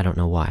somewhere. I don't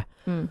know why.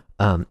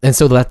 And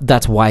so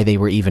that's why they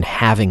were even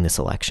having this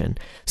election.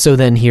 So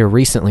then here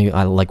recently,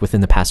 like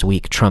within the past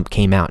week, Trump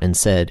came out and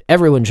said,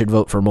 everyone should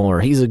vote for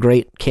Moore. He's a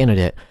great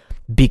candidate,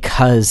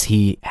 because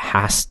he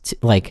has to,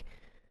 like,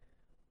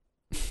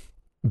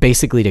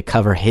 basically to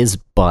cover his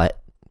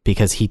butt,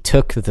 because he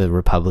took the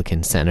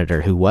Republican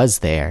senator who was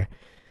there.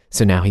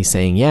 So now he's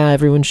saying, yeah,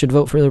 everyone should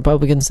vote for the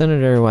Republican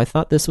senator. Well, I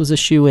thought this was a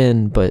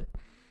shoo-in, but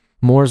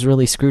Moore's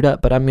really screwed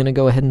up, but I'm going to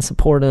go ahead and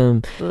support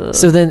him.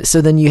 So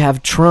then you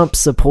have Trump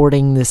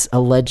supporting this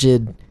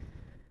alleged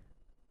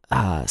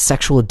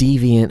sexual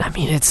deviant. I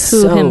mean, it's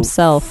Who so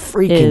himself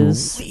freaking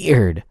is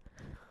weird.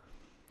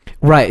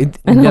 Right.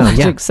 an No,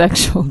 allergic yeah.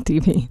 sexual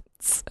deviant.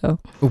 So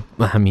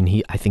I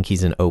mean, I think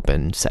he's an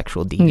open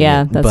sexual deviant.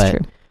 yeah, that's true.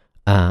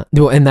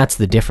 Well, and that's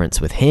the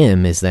difference with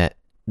him, is that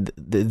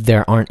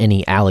there aren't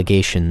any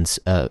allegations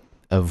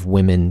of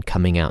women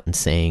coming out and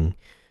saying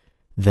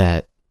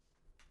that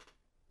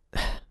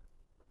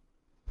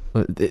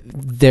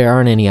there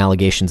aren't any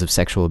allegations of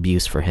sexual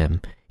abuse for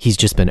him. He's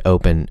just been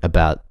open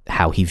about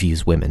how he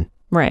views women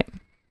Right.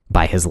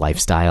 by his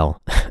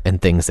lifestyle and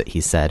things that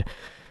he said.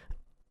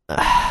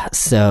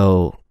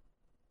 So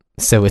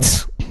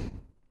it's,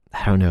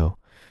 I don't know.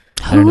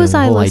 Who was the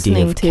I whole idea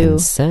listening of to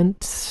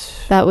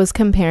consent. that was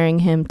comparing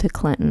him to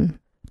Clinton?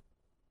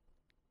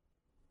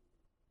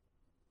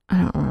 I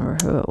don't remember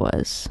who it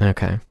was.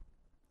 Okay.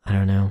 I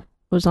don't know.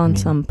 It was on I mean-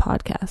 some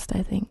podcast,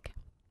 I think.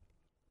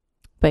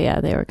 But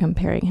yeah, they were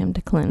comparing him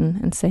to Clinton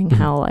and saying Mhm.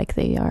 how like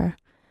they are.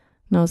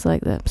 And I was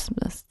like,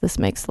 this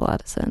makes a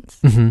lot of sense.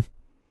 Mm-hmm.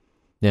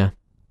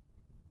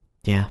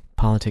 Yeah.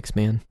 Politics,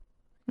 man.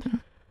 Yeah.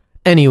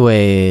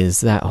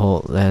 Anyways,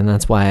 and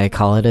that's why I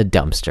call it a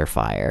dumpster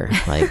fire.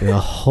 Like, the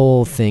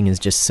whole thing is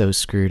just so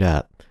screwed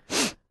up.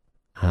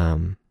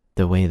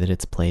 The way that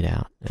it's played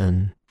out.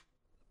 And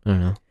I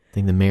don't know. I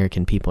think the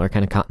American people are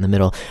kind of caught in the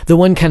middle. The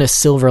one kind of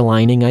silver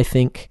lining, I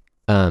think,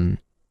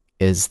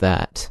 is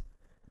that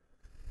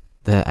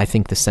I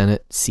think the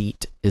Senate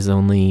seat is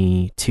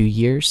only 2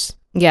 years,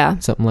 Yeah.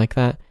 something like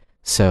that.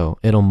 So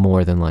it'll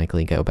more than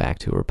likely go back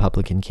to a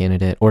Republican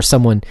candidate or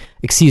someone.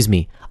 Excuse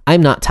me,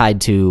 I'm not tied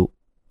to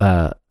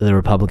the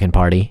Republican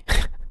Party.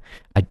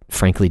 I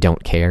frankly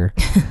don't care.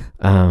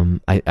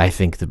 I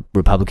think the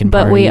Republican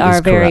Party But we are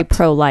is very corrupt.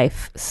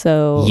 pro-life,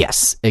 so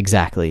Yes,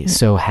 exactly.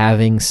 So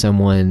having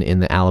someone in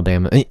the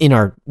Alabama in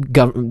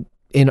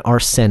our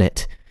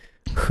Senate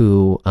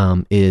who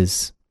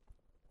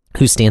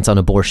stance on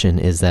abortion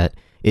is that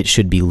it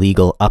should be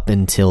legal up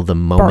until the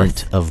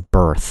moment of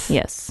birth.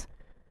 Yes.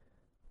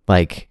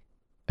 Like,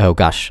 oh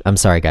gosh, I'm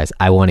sorry guys.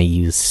 I want to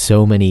use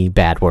so many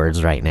bad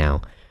words right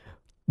now.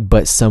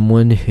 But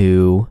someone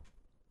who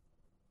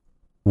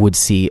would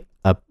see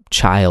a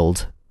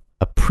child,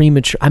 a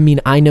premature, I mean,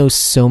 I know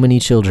so many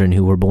children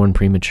who were born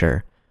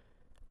premature,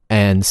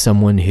 and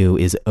someone who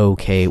is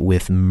okay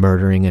with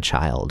murdering a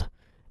child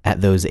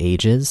at those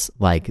ages,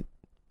 like,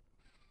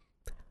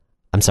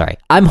 I'm sorry,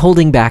 I'm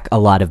holding back a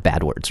lot of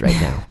bad words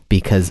right now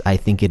because I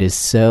think it is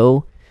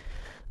so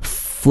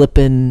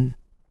flippin'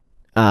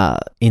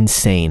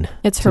 insane.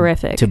 It's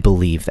horrific to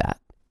believe that.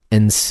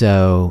 And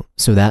so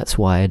that's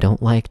why I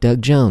don't like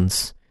Doug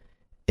Jones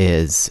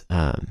is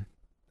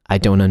I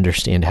don't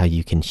understand how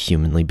you can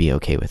humanly be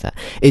okay with that.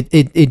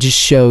 It just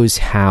shows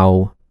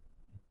how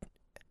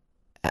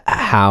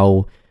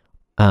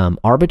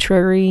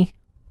arbitrary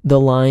the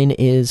line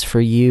is for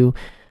you.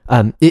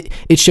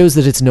 It shows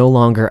that it's no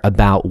longer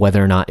about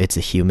whether or not it's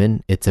a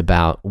human. It's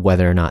about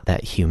whether or not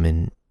that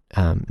human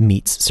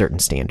meets certain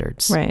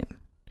standards. right.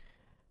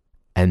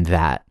 And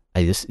that,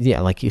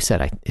 like you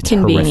said, it's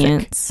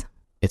Convenience. horrific.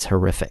 It's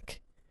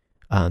horrific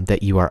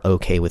that you are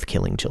okay with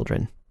killing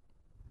children.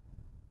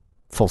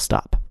 Full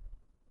stop.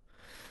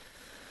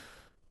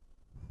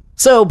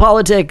 So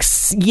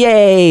politics,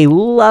 yay,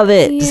 love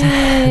it.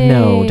 Yay.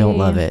 No, don't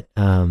love it.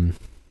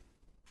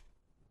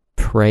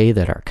 Pray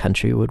that our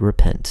country would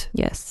repent.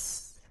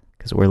 Yes.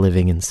 Because we're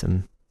living in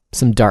some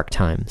dark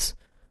times,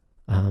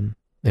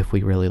 if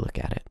we really look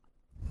at it.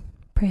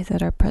 Pray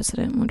that our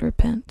president would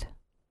repent.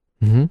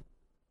 Mm-hmm.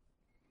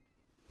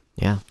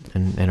 Yeah,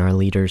 and our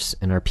leaders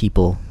and our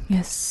people.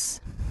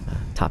 Yes.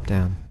 Top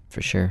down,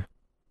 for sure.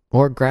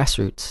 Or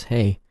grassroots,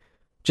 hey.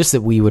 Just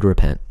that we would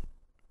repent,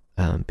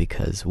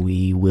 because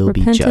we will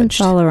be judged.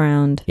 Repentance all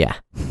around. Yeah,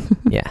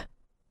 yeah.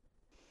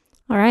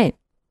 All right.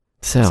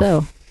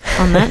 So,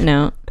 on that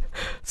note,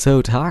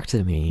 so talk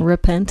to me.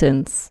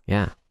 repentance.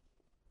 Yeah.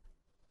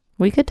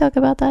 We could talk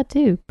about that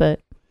too, but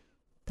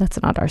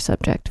that's not our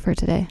subject for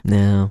today.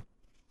 No.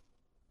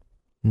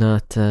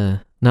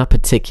 Not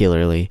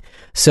particularly.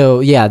 So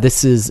yeah,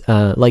 this is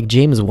like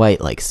James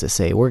White likes to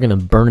say, we're gonna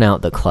burn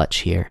out the clutch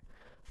here,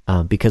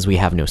 because we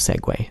have no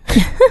segue.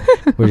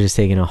 We're just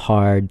taking a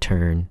hard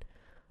turn.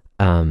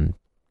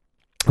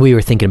 We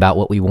were thinking about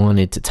what we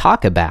wanted to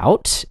talk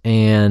about,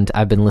 and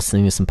I've been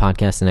listening to some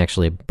podcasts and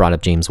actually brought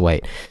up James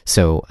White.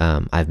 So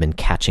I've been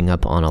catching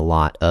up on a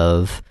lot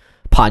of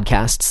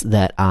podcasts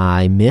that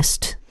I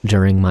missed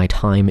during my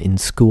time in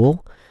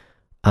school,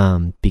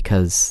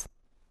 because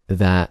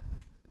that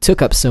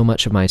took up so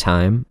much of my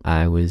time.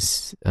 I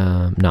was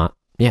not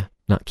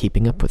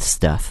keeping up with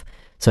stuff.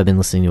 So I've been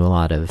listening to a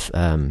lot of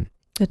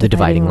The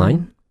Dividing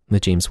Line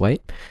with James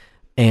White.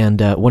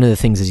 And one of the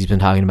things that he's been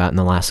talking about in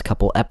the last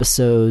couple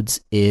episodes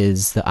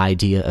is the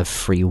idea of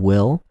free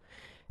will.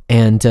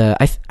 And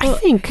I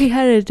think he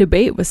had a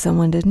debate with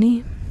someone, didn't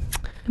he?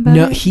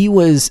 No, he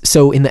was,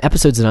 so in the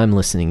episodes that I'm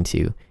listening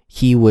to,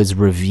 he was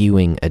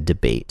reviewing a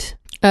debate.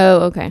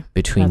 Oh, okay.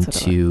 Between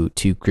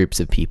two groups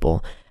of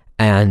people.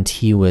 And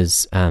he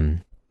was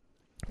kind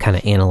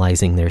of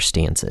analyzing their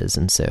stances.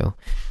 And so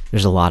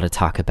there's a lot of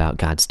talk about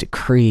God's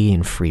decree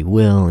and free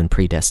will and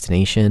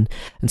predestination.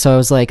 And so I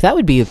was like, that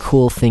would be a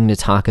cool thing to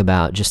talk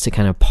about, just to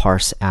kind of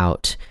parse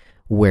out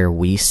where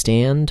we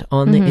stand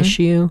on the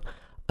issue.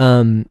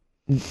 I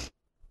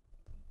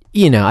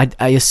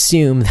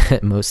assume that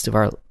most of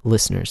our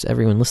listeners,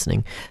 everyone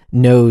listening,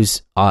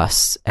 knows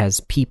us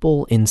as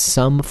people in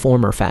some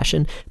form or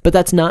fashion, but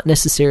that's not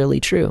necessarily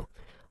true.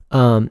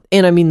 And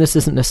I mean, this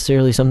isn't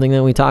necessarily something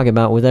that we talk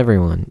about with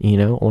everyone,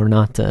 or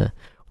not.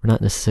 We're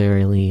not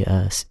necessarily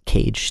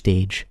cage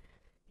stage,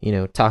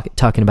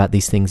 talking about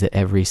these things at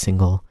every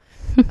single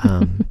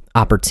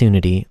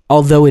opportunity.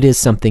 Although it is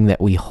something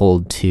that we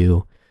hold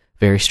to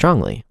very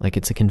strongly, like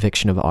it's a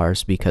conviction of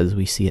ours because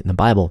we see it in the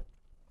Bible.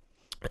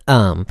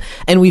 And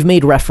we've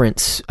made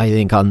reference, I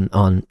think,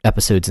 on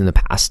episodes in the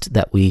past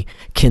that we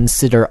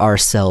consider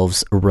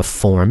ourselves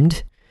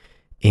reformed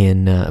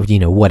in,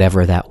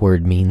 whatever that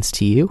word means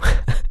to you,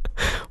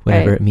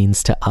 whatever it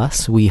means to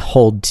us. We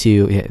hold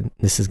to,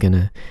 this is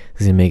gonna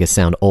make us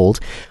sound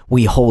old.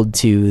 We hold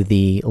to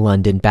the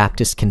London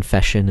Baptist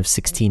Confession of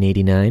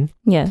 1689.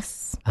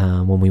 Yes.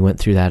 When we went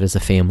through that as a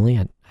family,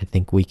 I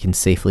think we can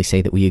safely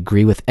say that we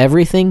agree with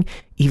everything,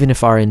 even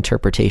if our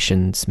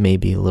interpretations may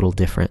be a little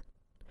different.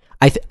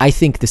 I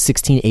think the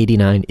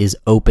 1689 is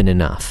open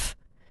enough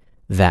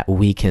that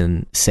we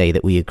can say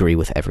that we agree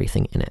with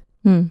everything in it.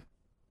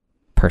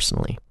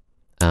 Personally.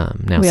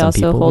 Now we some also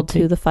people hold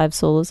to the 5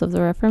 solas of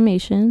the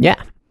Reformation.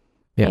 Yeah.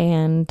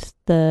 And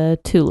the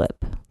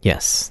tulip.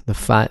 Yes,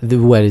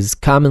 what is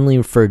commonly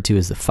referred to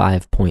as the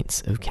 5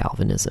 points of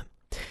Calvinism.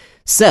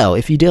 So,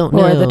 if you don't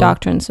know, or the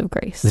doctrines of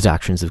grace. The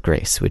doctrines of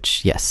grace,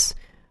 which yes,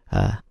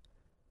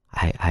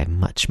 I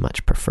much,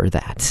 much prefer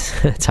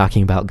that.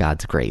 Talking about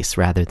God's grace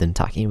rather than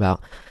talking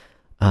about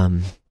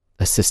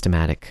a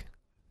systematic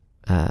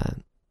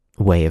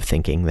way of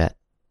thinking that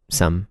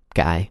some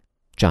guy,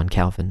 John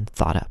Calvin,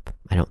 thought up.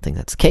 I don't think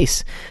that's the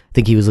case. I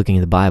think he was looking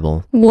at the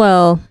Bible.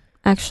 Well,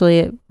 actually,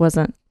 it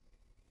wasn't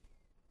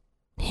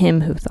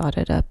him who thought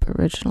it up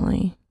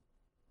originally.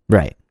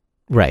 Right.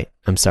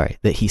 I'm sorry.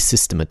 That he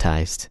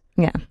systematized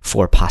Yeah.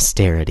 for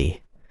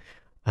posterity.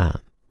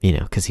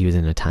 Because he was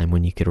in a time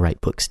when you could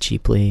write books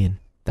cheaply and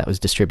that was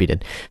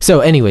distributed. So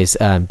anyways,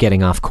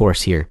 getting off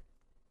course here.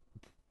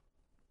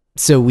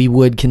 So we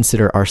would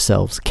consider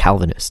ourselves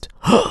Calvinist.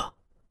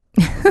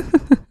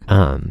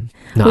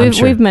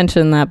 We've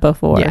mentioned that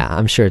before. Yeah,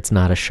 I'm sure it's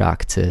not a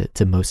shock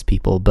to most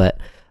people, but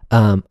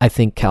I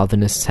think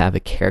Calvinists have a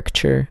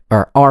caricature,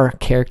 or are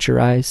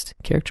characterized,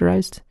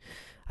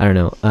 I don't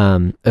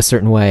know, a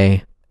certain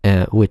way,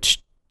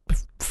 which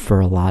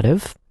for a lot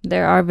of...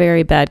 There are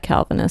very bad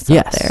Calvinists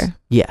out there.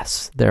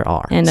 Yes, there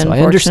are. And so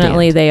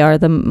unfortunately, they are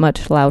the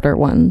much louder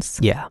ones.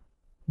 Yeah,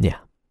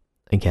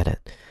 I get it.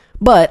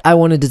 But I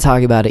wanted to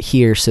talk about it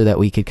here so that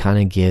we could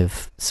kind of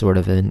give sort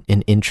of an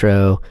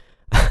intro.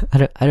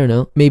 I don't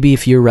know. Maybe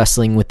if you're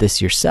wrestling with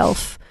this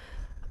yourself,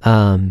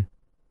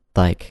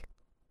 like,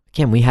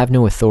 again, we have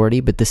no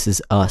authority, but this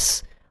is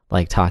us,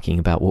 like, talking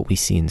about what we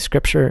see in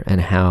Scripture and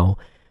how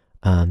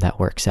that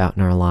works out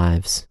in our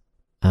lives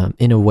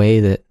in a way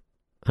that,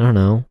 I don't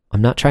know,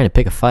 I'm not trying to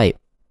pick a fight.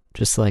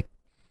 Just like,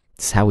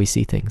 this is how we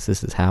see things.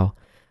 This is how,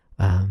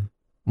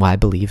 why I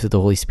believe that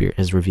the Holy Spirit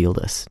has revealed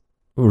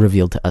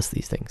to us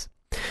these things.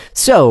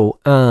 So,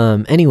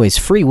 anyways,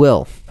 free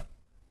will.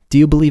 Do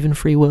you believe in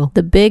free will?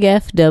 The big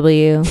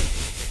FW.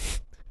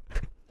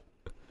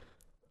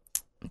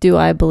 Do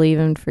I believe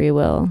in free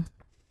will?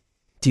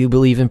 Do you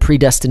believe in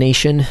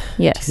predestination?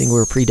 Yes. Do you think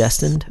we're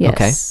predestined?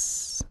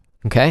 Yes.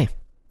 Okay.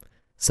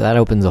 So that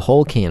opens a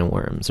whole can of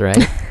worms,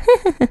 right?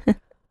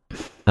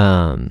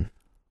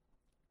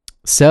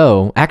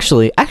 So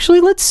actually,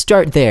 let's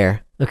start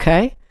there.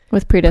 Okay.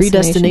 With predestination.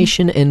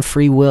 Predestination and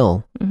free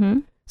will. Mm-hmm.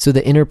 So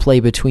the interplay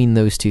between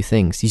those two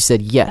things. You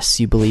said, yes,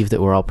 you believe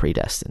that we're all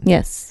predestined.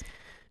 Yes.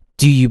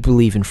 Do you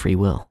believe in free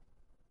will?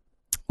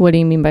 What do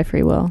you mean by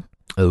free will?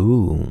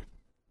 Oh,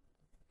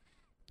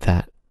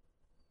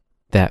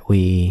 that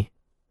we,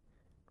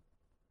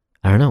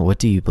 I don't know. What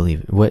do you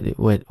believe?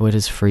 What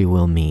does free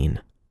will mean?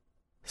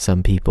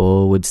 Some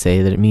people would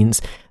say that it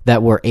means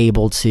that we're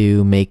able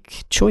to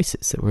make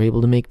choices, that we're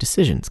able to make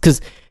decisions.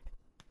 Because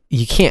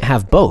you can't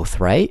have both,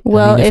 right?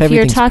 Well, if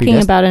you're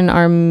talking about an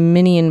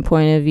Arminian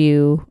point of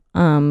view,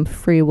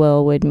 free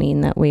will would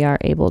mean that we are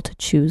able to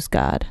choose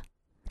God.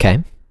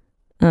 Okay.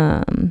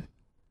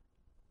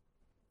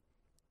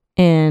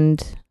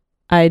 And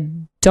I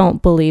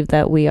don't believe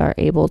that we are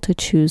able to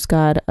choose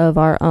God of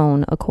our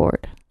own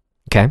accord.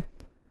 Okay.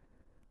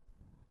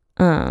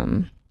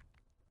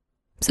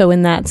 So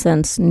in that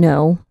sense,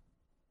 no.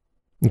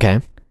 Okay.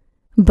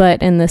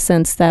 But in the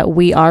sense that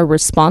we are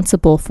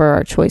responsible for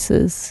our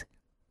choices,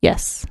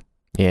 yes.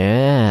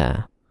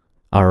 Yeah.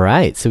 All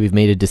right. So we've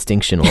made a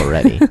distinction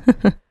already.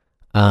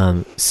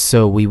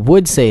 So we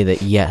would say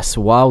that, yes,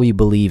 while we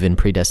believe in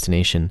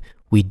predestination,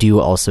 we do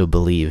also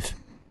believe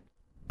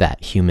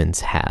that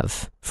humans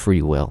have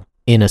free will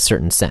in a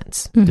certain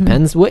sense. Mm-hmm.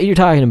 Depends what you're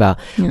talking about.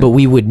 Yeah. But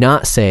we would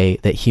not say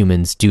that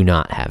humans do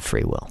not have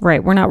free will.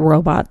 Right. We're not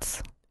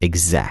robots.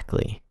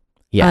 Exactly.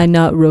 Yeah. I'm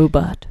not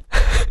robot.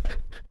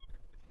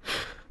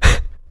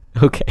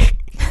 Okay.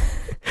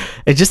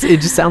 It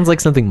just sounds like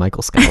something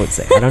Michael Scott would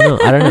say. I don't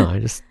know. I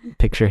just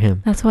picture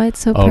him. That's why it's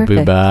so I'll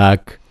perfect. be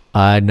back.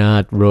 I'm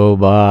not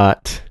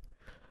robot.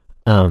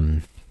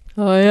 I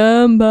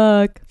am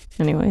back.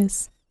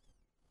 Anyways.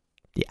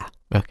 Yeah.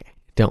 Okay.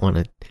 Don't want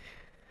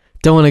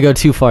to go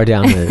too far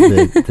down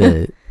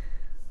the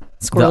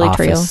Squirrely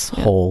trail. office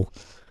hole,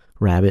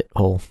 rabbit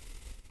hole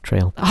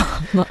trail.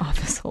 Oh, the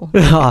office hole.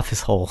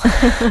 Office hole.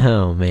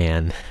 Oh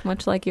man.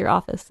 Much like your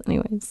office,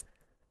 anyways.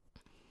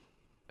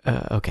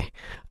 Okay.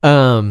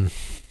 You're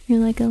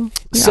like, oh.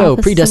 So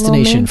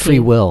predestination, free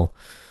will.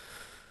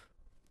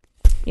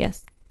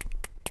 Yes.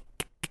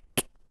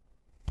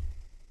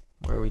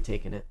 Where are we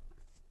taking it?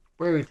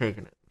 I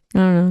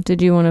don't know.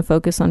 Did you want to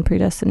focus on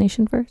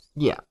predestination first?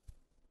 Yeah.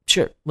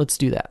 Sure. Let's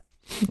do that.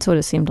 That's what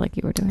it seemed like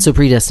you were doing. So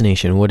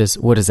predestination, what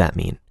does that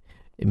mean?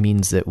 It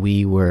means that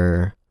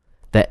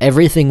that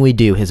everything we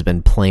do has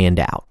been planned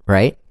out,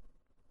 right?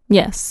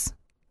 Yes.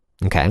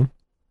 Okay.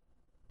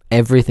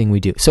 Everything we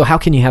do. So how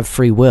can you have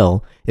free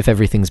will if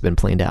everything's been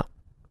planned out?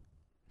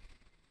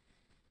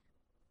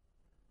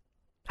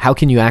 How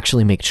can you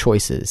actually make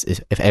choices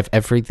if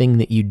everything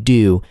that you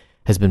do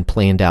has been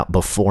planned out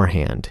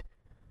beforehand?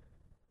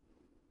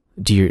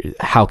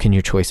 How can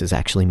your choices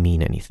actually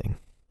mean anything?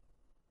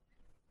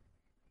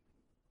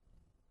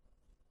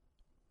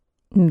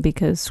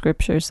 Because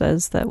scripture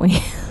says that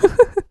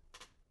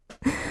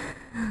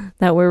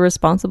that we're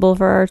responsible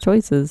for our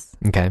choices.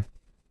 Okay.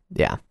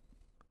 Yeah.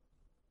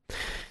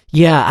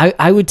 Yeah,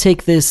 I would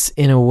take this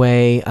in a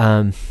way.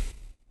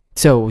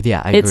 So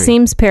yeah, I agree. It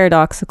seems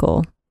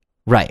paradoxical.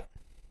 Right.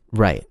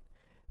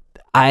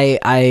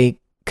 I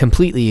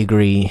completely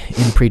agree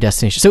in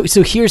predestination.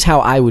 So here's how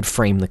I would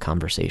frame the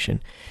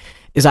conversation.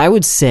 Is I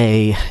would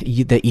say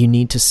that you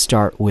need to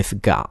start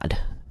with God.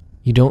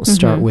 You don't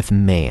start with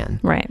man.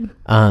 Right.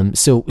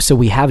 So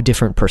we have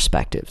different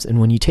perspectives. And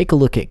when you take a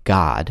look at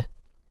God,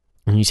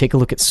 and you take a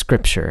look at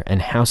Scripture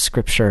and how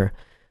Scripture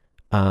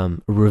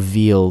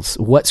reveals,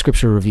 what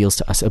Scripture reveals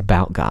to us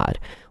about God,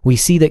 we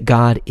see that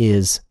God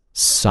is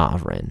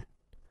sovereign.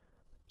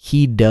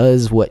 He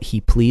does what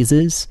he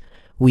pleases.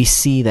 We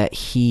see that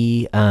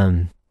he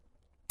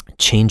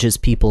changes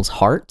people's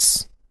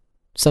hearts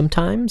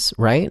sometimes,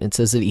 right? It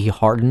says that he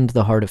hardened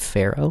the heart of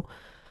Pharaoh.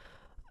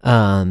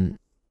 And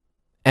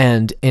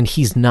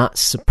he's not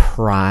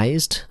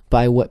surprised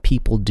by what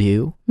people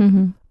do.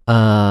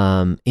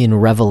 In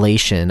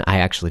Revelation, I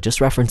actually just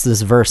referenced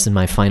this verse in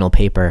my final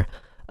paper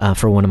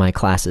for one of my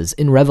classes.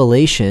 In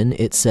Revelation,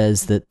 it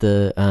says that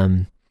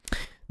the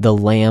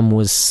Lamb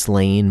was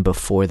slain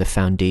before the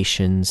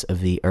foundations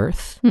of the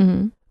earth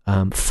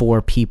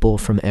for people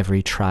from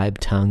every tribe,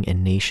 tongue,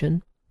 and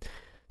nation.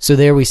 So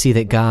there we see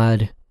that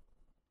God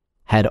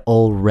had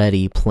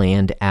already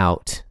planned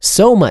out,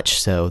 so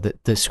much so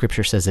that the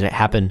Scripture says that it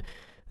happened,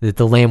 that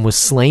the Lamb was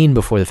slain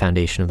before the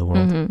foundation of the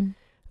world,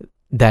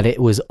 that it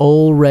was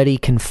already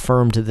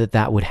confirmed that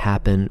that would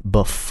happen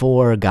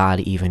before God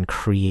even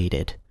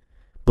created.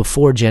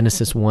 Before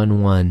Genesis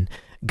 1:1,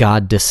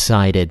 God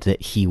decided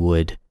that he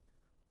would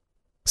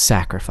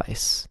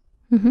sacrifice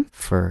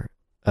for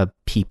a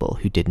people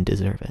who didn't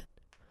deserve it.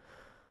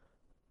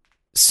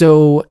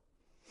 So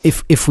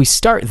if we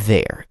start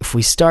there, if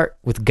we start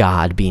with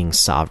God being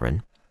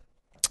sovereign,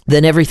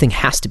 then everything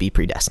has to be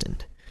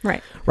predestined.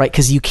 Right. Right?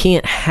 Because you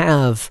can't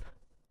have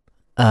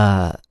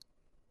a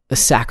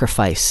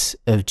sacrifice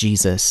of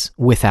Jesus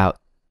without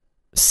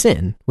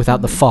sin,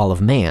 without the fall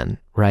of man,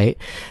 right?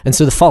 And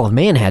so the fall of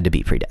man had to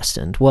be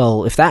predestined.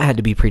 Well, if that had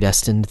to be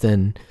predestined,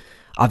 then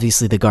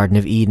obviously the Garden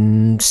of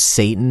Eden,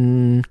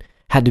 Satan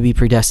had to be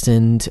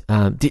predestined.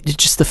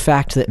 Just the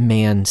fact that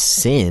man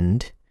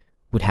sinned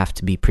would have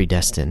to be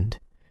predestined.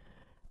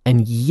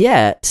 And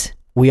yet,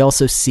 we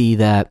also see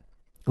that,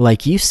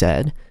 like you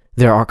said,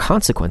 there are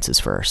consequences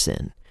for our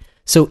sin.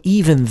 So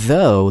even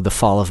though the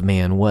fall of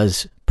man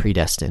was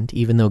predestined,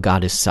 even though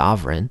God is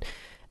sovereign,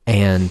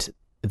 and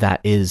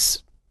that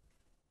is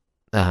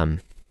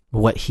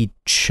what he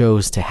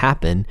chose to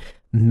happen,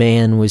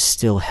 man was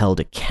still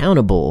held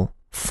accountable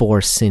for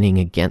sinning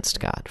against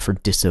God, for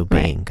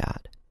disobeying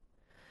God.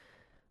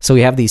 So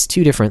we have these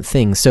two different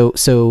things.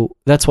 So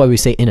that's why we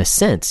say, in a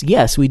sense,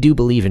 yes, we do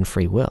believe in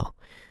free will.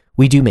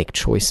 We do make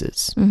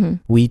choices.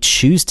 We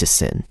choose to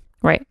sin.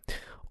 Right.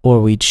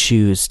 Or we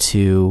choose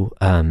to...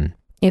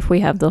 if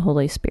we have the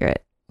Holy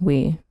Spirit,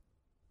 we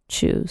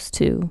choose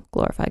to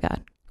glorify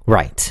God.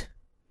 Right.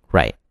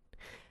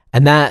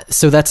 And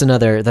that's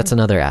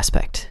another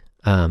aspect.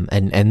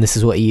 And this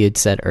is what you had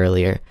said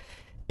earlier,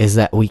 is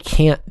that we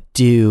can't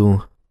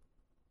do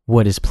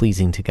what is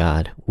pleasing to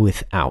God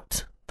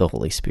without the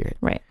Holy Spirit.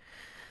 Right.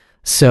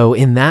 So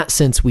in that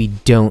sense, we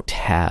don't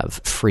have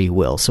free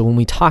will. So when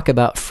we talk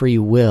about free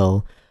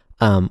will,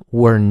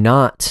 we're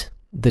not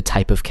the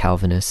type of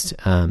Calvinist,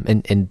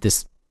 and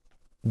this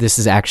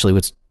is actually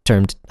what's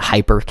termed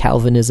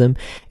hyper-Calvinism,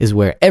 is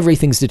where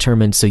everything's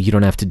determined so you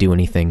don't have to do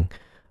anything.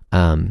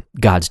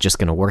 God's just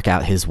going to work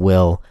out his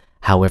will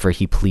however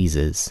he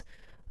pleases,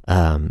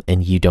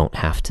 and you don't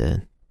have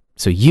to.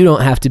 So you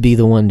don't have to be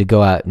the one to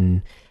go out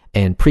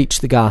and preach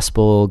the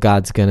gospel.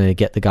 God's going to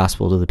get the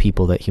gospel to the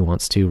people that he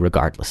wants to,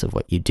 regardless of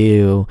what you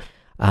do.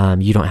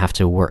 You don't have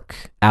to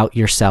work out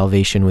your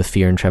salvation with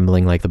fear and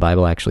trembling like the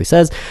Bible actually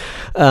says,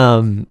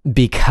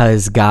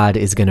 because God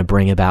is going to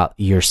bring about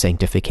your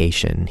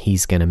sanctification.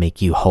 He's going to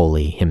make you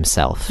holy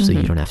himself, so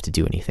you don't have to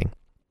do anything.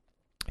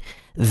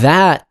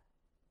 That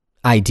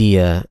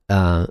idea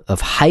of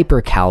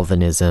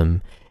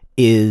hyper-Calvinism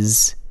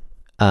is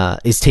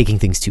taking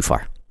things too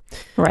far.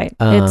 Right.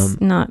 It's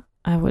not...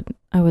 I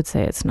would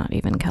say it's not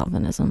even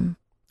Calvinism.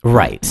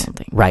 Right.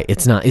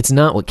 It's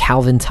not what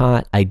Calvin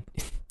taught. I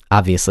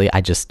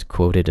just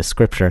quoted a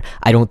scripture.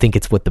 I don't think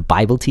it's what the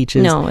Bible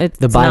teaches. No, it's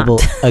the Bible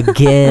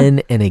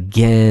again and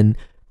again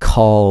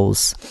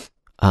calls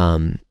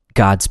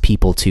God's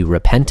people to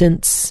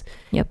repentance.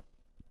 Yep.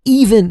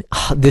 Even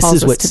this calls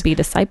is what's to be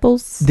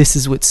disciples. This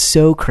is what's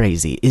so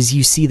crazy, is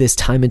you see this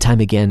time and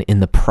time again in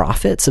the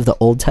prophets of the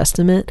Old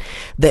Testament,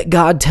 that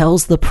God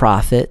tells the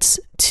prophets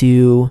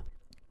to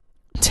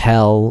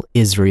tell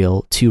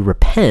Israel to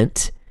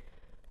repent,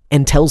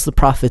 and tells the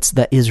prophets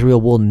that Israel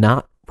will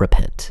not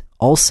repent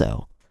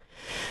also.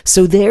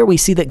 So there we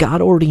see that God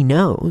already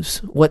knows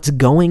what's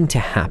going to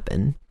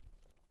happen,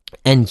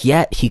 and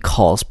yet he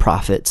calls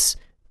prophets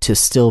to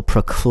still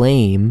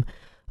proclaim,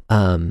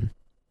 I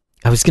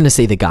was going to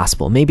say the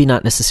gospel, maybe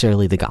not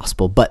necessarily the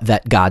gospel, but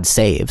that God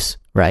saves,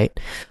 right?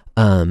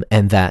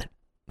 And that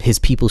his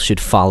people should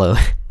follow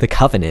the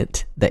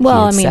covenant that he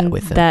had set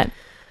with them.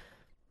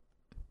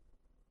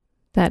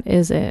 That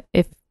is it.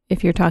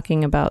 If you're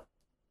talking about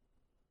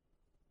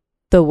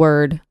the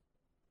word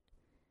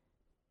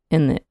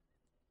in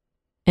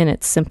in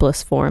its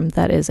simplest form,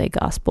 that is a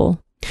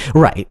gospel.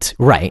 Right.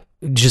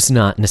 Just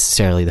not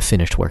necessarily the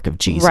finished work of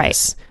Jesus.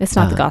 Right. It's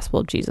not the gospel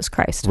of Jesus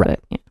Christ. Right.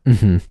 But, yeah.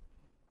 Mm-hmm.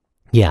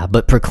 Yeah,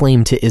 but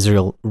proclaim to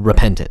Israel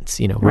repentance,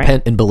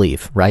 repent and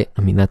believe, right?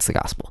 I mean, that's the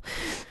gospel.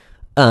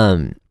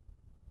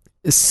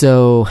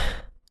 So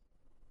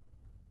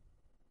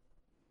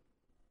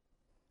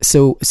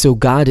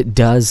God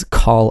does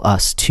call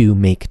us to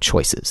make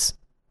choices.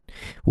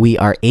 We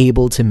are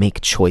able to make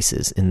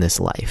choices in this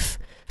life.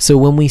 So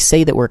when we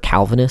say that we're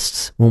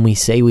Calvinists, when we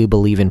say we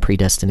believe in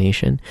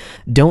predestination,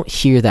 don't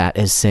hear that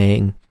as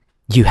saying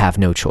you have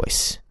no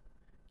choice.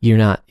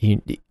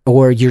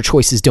 Or your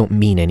choices don't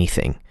mean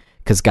anything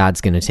because God's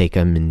going to take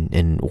them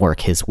and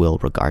work his will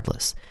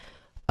regardless.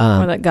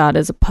 Or that God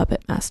is a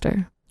puppet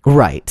master.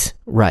 Right.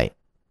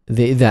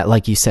 That,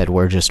 like you said,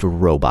 we're just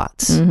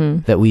robots,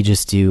 that we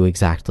just do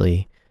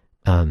exactly,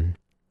 that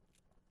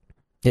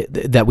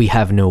we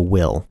have no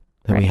will,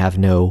 that we have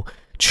no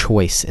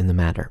choice in the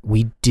matter.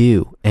 We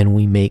do, and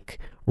we make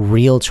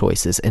real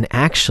choices. And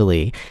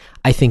actually,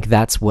 I think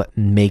that's what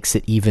makes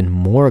it even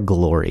more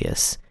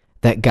glorious,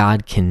 that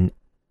God can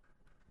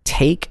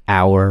take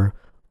our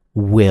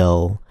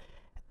will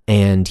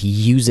and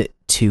use it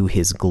to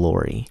his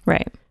glory.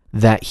 Right.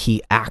 That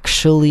he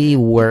actually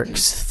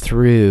works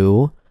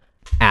through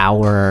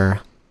our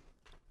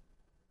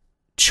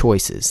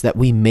choices, that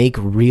we make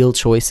real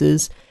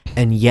choices,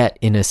 and yet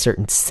in a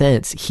certain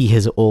sense he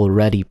has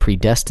already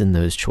predestined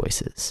those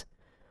choices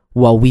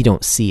while we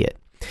don't see it.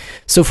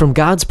 So from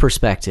God's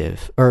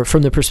perspective, or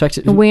from the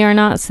perspective, we are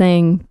not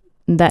saying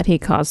that he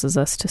causes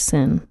us to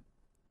sin.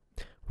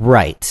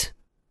 Right.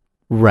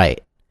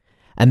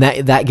 And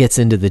that gets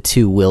into the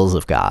two wills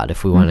of God,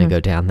 if we want to go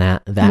down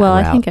that well,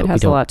 route. I think it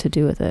has a lot to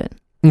do with it.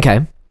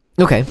 Okay.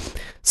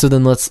 So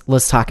then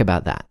let's talk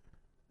about that.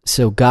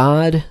 So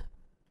God.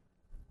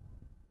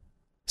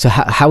 So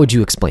how would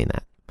you explain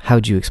that? How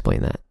would you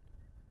explain that?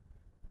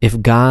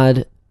 If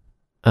God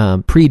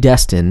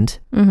predestined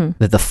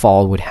that the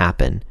fall would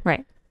happen,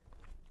 right?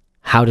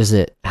 How does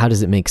it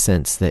make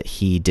sense that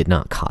he did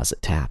not cause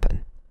it to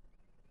happen?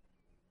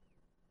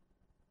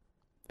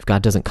 If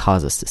God doesn't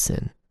cause us to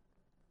sin,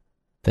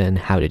 then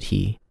how did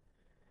he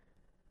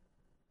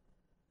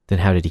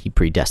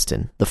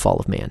predestine the fall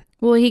of man?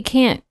 Well, he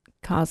can't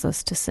cause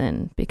us to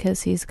sin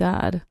because he's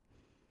God.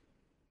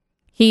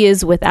 He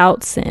is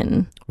without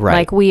sin. Right.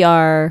 Like we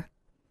are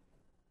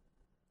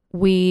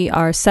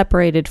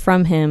separated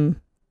from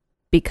him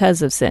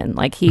because of sin.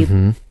 Like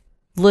he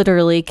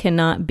literally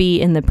cannot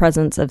be in the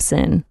presence of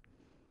sin.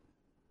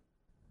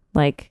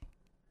 Like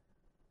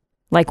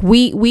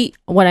we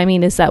what I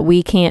mean is that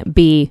we can't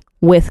be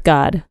with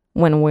God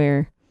when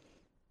we're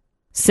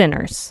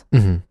sinners.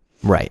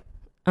 Right.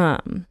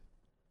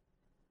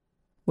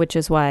 Which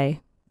is why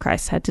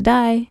Christ had to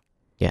die.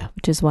 Yeah.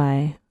 Which is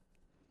why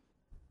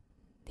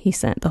he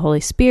sent the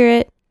Holy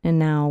Spirit, and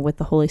now with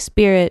the Holy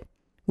Spirit,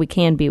 we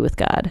can be with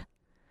God.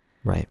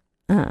 Right.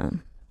 And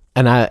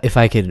if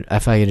I could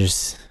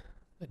just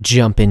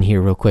jump in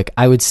here real quick,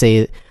 I would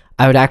say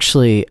I would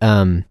actually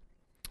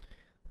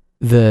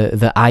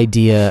the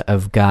idea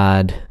of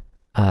God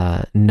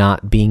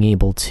not being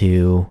able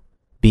to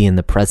be in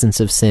the presence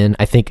of sin,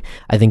 I think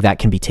that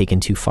can be taken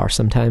too far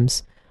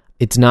sometimes.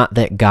 It's not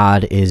that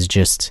God is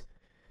just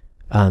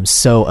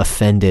so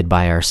offended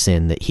by our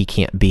sin that he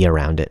can't be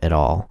around it at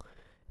all.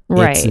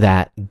 Right. It's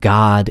that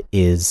God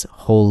is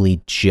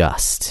wholly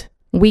just.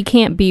 We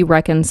can't be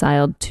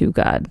reconciled to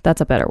God. That's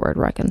a better word,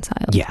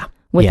 reconciled. Yeah.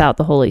 Without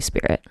the Holy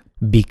Spirit.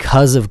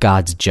 Because of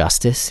God's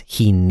justice,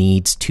 he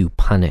needs to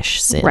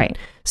punish sin. Right.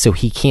 So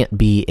he can't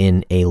be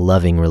in a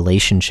loving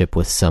relationship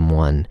with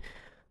someone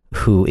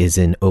who is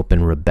in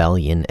open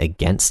rebellion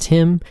against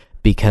him,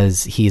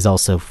 because he's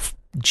also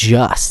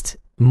just,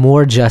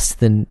 more just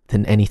than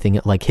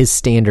anything. Like his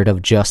standard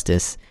of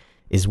justice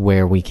is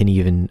where we can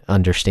even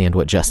understand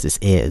what justice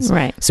is.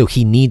 Right. So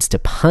he needs to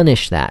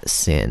punish that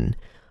sin.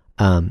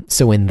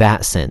 So in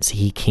that sense,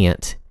 he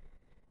can't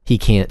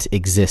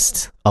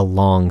exist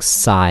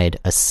alongside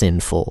a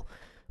sinful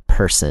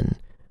person.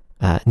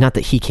 Not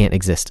that he can't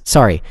exist.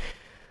 Sorry.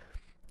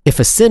 If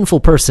a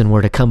sinful person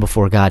were to come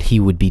before God, he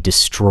would be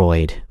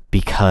destroyed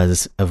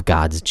because of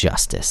God's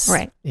justice.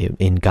 Right.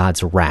 In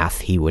God's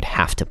wrath, he would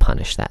have to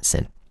punish that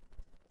sin.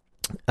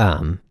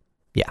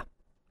 Yeah.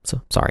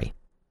 So, sorry.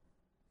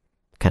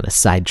 Kind of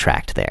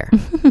sidetracked there.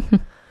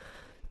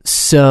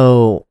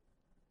 So,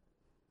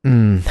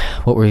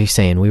 what were you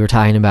saying? We were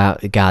talking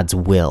about God's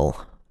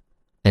will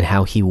and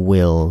how he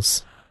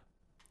wills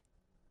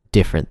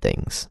different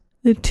things.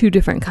 The two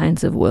different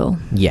kinds of will.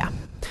 Yeah.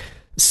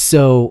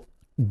 So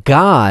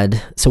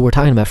we're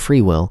talking about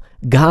free will.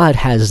 God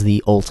has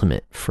the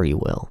ultimate free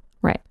will.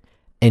 Right.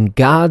 And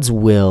God's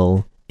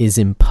will is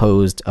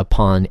imposed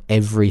upon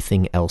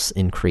everything else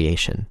in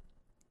creation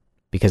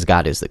because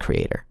God is the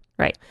creator.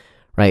 Right.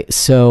 Right.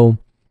 So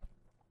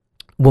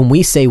when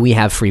we say we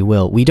have free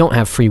will, we don't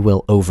have free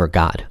will over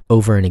God,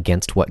 over and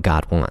against what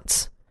God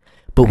wants.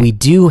 But we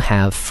do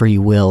have free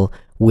will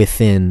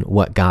within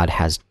what God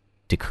has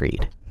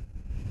decreed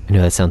I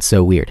know that sounds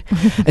so weird.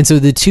 And so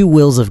the two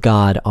wills of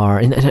God are,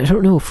 and I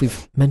don't know if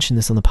we've mentioned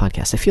this on the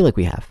podcast. I feel like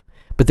we have.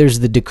 But there's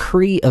the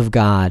decree of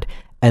God,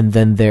 and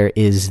then there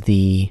is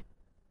the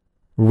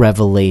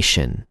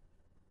revelation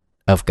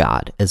of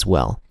God as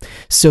well.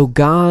 So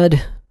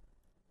God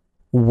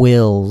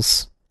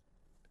wills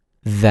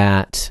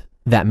that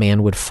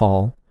man would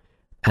fall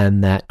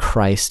and that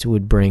Christ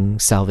would bring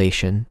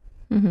salvation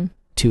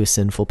to a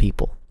sinful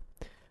people.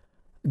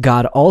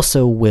 God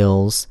also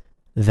wills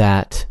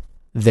that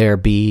there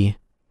be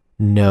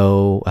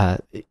no,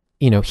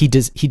 he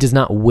does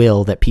not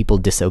will that people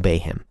disobey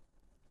him,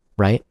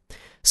 right?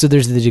 So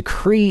there's the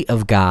decree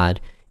of God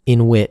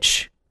in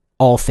which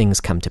all things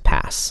come to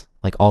pass,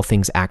 like all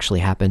things actually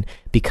happen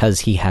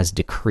because he has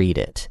decreed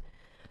it.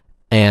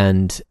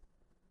 And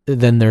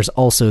then there's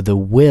also the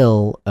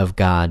will of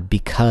God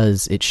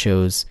because it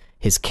shows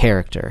his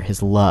character,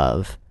 his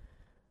love,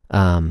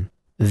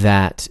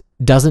 that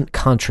doesn't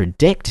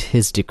contradict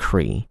his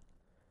decree,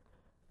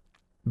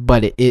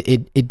 but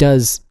it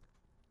does.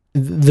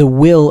 The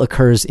will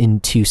occurs in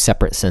two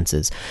separate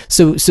senses.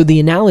 So the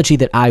analogy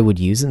that I would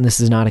use, and this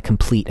is not a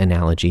complete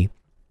analogy,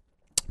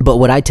 but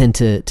what I tend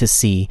to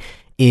see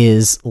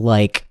is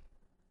like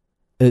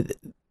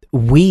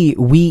we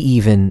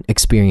even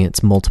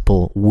experience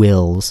multiple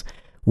wills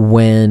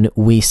when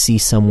we see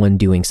someone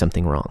doing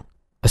something wrong.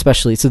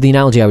 Especially, so the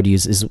analogy I would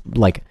use is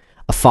like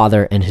a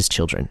father and his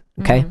children,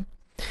 okay?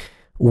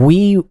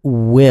 We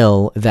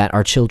will that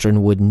our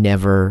children would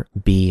never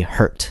be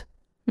hurt,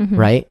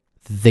 right?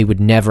 They would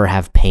never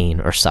have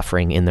pain or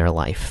suffering in their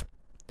life.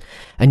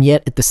 And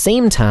yet, at the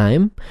same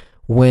time,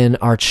 when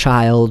our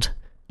child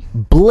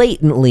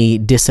blatantly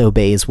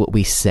disobeys what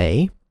we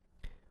say,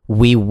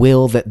 we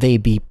will that they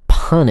be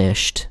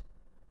punished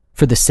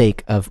for the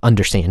sake of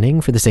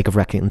understanding, for the sake of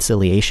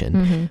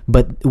reconciliation.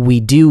 But we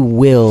do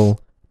will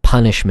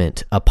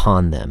punishment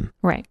upon them.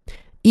 Right.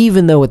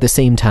 Even though at the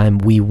same time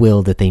we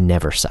will that they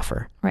never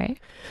suffer. Right.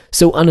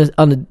 So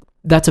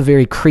that's a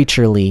very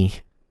creaturely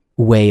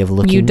way of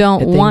looking at things. You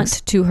don't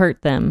want to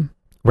hurt them.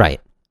 Right.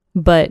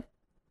 But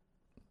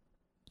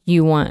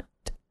you want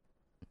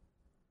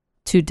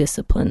to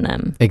discipline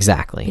them.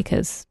 Exactly.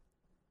 Because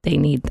they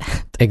need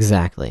that.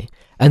 Exactly.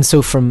 And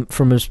so from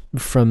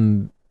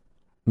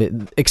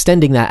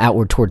extending that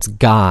outward towards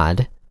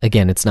God,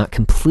 again, it's not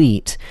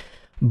complete,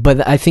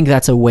 but I think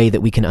that's a way that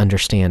we can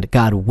understand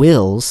God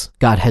wills,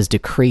 God has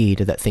decreed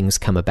that things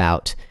come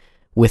about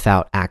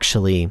without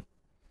actually,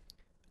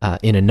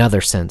 in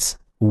another sense,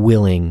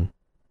 willing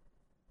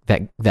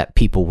that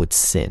people would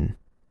sin.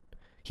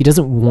 He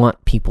doesn't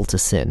want people to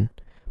sin,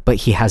 but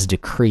he has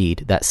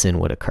decreed that sin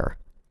would occur.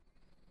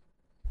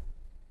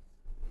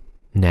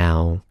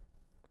 Now,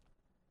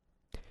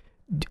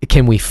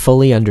 can we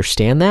fully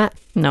understand that?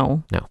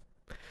 No.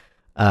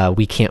 No.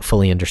 We can't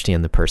fully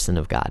understand the person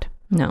of God.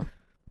 No.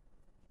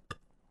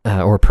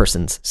 Or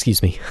persons,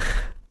 excuse me.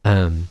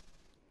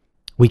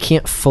 We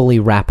can't fully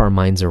wrap our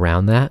minds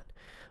around that,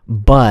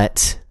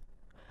 but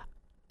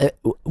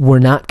we're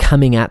not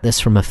coming at this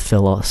from a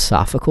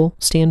philosophical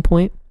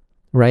standpoint,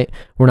 right?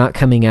 We're not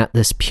coming at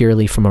this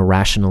purely from a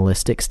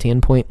rationalistic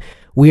standpoint.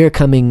 We are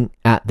coming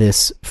at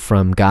this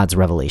from God's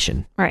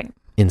revelation, right,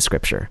 in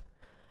Scripture.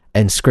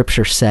 And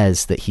Scripture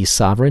says that he's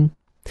sovereign.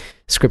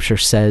 Scripture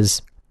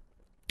says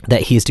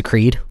that he has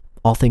decreed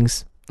all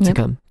things to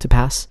come to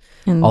pass.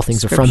 And all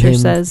things are from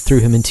him,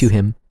 through him, and to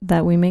him.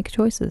 That we make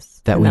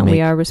choices. That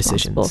we are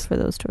responsible for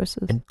those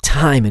choices. And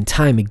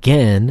time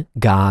again,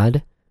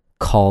 God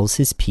calls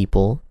his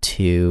people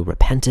to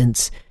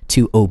repentance,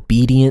 to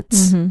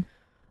obedience,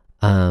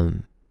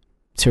 to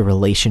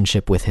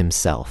relationship with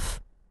himself.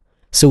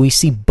 So we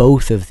see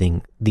both of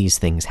these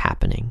things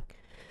happening.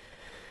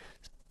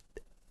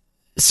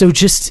 So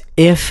just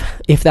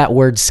if that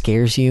word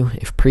scares you,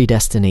 if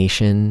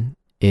predestination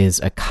is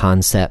a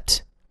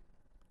concept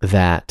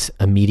that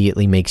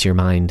immediately makes your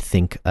mind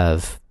think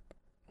of,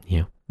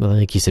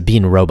 like you said,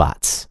 being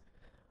robots,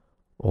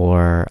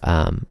 or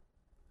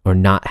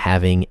not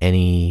having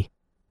any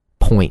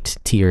point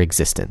to your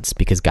existence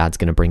because God's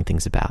going to bring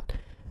things about,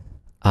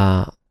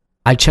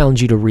 I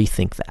challenge you to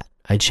rethink that.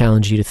 I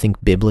challenge you to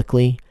think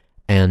biblically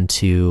and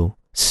to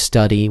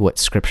study what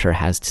Scripture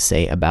has to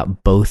say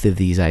about both of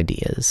these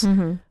ideas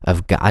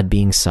of God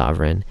being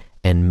sovereign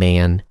and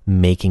man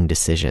making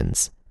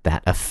decisions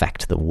that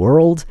affect the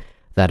world,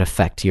 that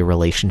affect your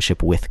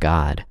relationship with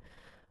God.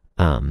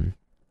 And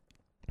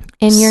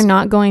you're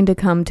not going to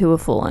come to a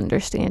full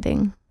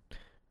understanding.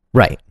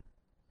 Right.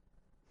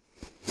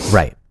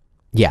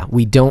 Yeah,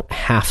 we don't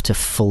have to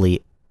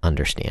fully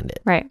understand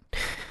it. Right.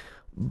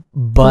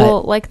 But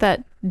well, like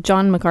that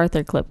John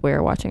MacArthur clip we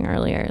were watching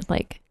earlier,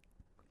 like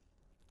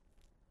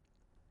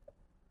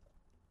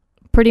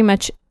pretty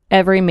much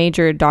every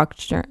major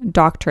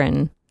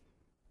doctrine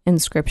in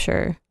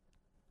Scripture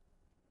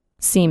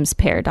seems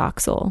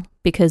paradoxical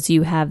because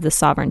you have the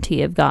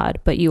sovereignty of God,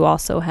 but you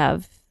also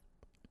have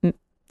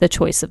the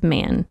choice of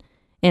man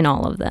in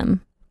all of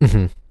them.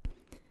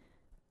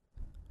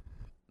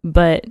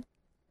 But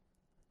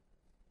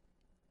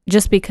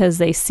just because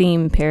they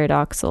seem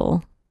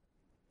paradoxical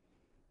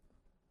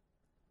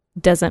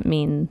doesn't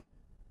mean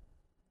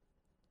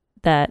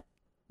that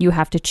you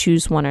have to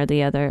choose one or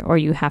the other, or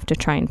you have to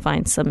try and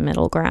find some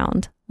middle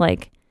ground.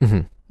 Like,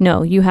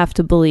 no, you have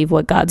to believe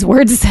what God's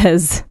word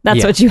says.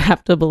 That's what you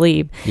have to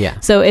believe. Yeah.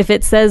 So if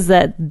it says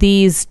that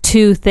these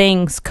two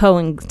things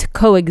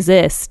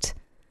coexist,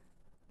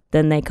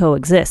 then they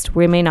coexist.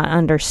 We may not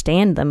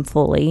understand them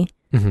fully,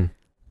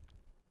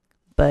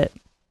 but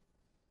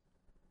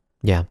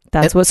yeah,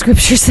 that's what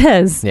Scripture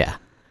says. Yeah.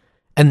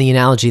 And the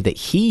analogy that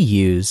he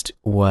used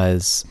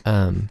was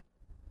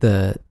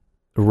the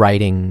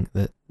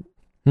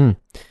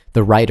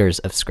writers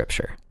of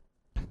Scripture.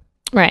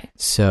 Right.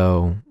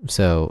 So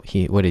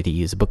what did he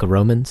use? The Book of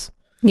Romans?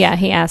 Yeah,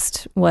 he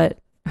asked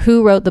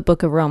who wrote the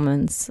Book of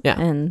Romans? Yeah.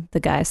 And the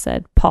guy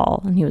said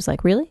Paul, and he was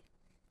like, "Really?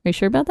 Are you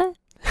sure about that?"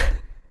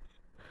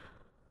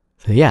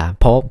 So yeah,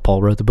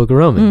 Paul wrote the Book of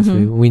Romans.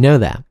 We know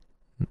that.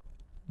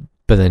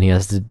 But then he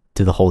has to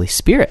do the Holy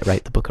Spirit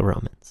write the Book of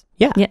Romans.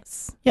 Yeah.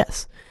 Yes.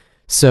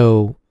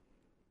 So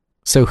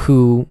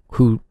who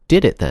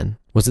did it then?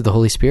 Was it the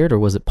Holy Spirit or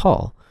was it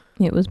Paul?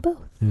 It was both.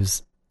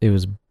 It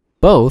was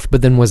both,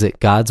 but then was it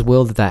God's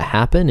will that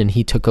happened and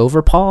he took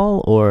over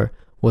Paul, or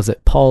was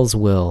it Paul's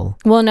will?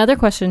 Well, another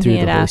question he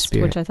had Holy asked,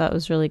 Spirit? which I thought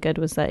was really good,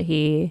 was that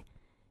he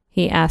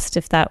asked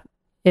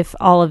if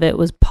all of it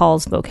was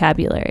Paul's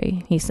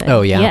vocabulary. He said,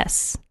 "Oh yeah,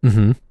 yes."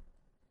 Mm-hmm.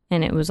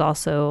 And it was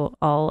also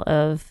all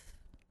of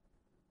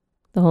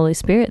the Holy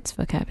Spirit's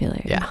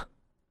vocabulary. Yeah.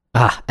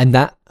 And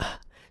that,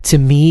 to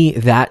me,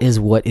 that is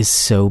what is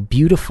so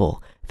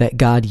beautiful, that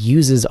God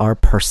uses our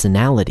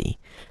personality,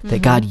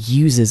 that God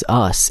uses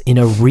us in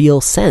a real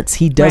sense.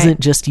 He doesn't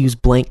just use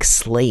blank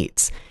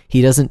slates.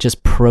 He doesn't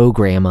just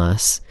program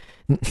us.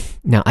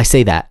 Now, I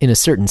say that in a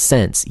certain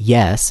sense.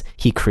 Yes,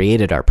 he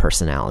created our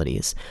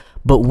personalities,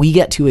 but we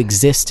get to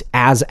exist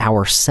as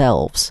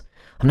ourselves.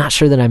 I'm not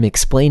sure that I'm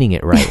explaining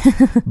it right,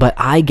 but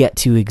I get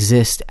to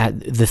exist at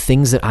the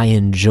things that I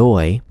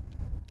enjoy,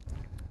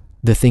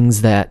 the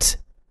things that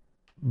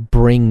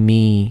bring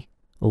me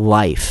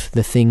life,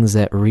 the things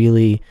that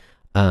really,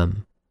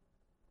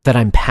 that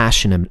I'm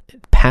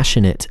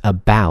passionate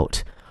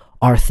about,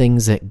 are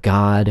things that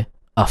God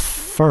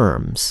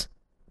affirms.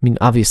 I mean,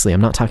 obviously,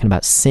 I'm not talking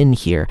about sin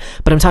here,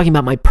 but I'm talking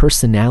about my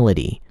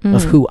personality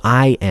of who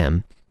I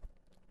am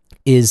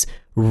is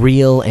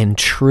real and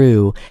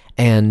true,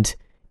 and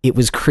it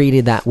was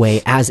created that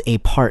way as a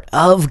part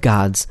of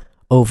God's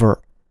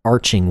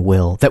overarching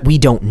will that we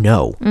don't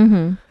know.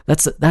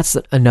 That's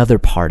another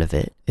part of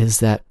it,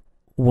 is that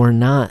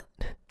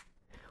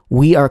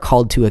we are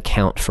called to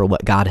account for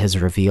what God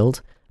has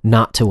revealed,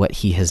 not to what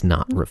he has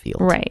not revealed.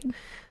 Right.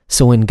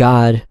 So when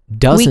God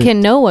doesn't... We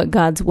can know what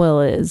God's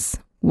will is,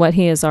 what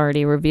he has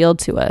already revealed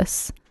to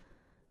us.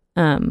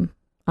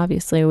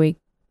 Obviously, we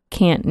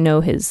can't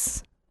know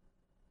his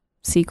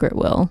secret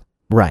will.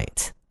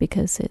 Right.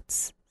 Because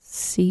it's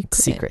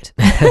secret.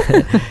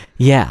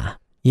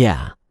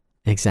 Yeah,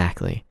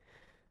 exactly.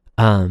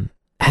 And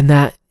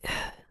that,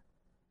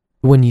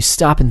 when you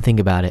stop and think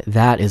about it,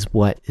 that is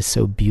what is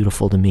so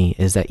beautiful to me,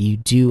 is that you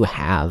do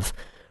have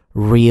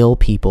real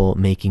people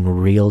making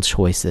real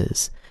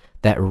choices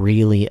that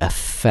really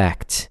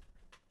affect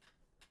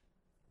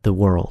the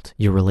world,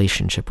 your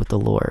relationship with the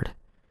Lord,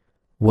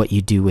 what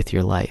you do with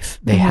your life.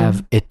 They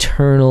have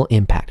eternal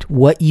impact.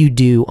 What you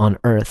do on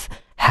earth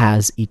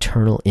has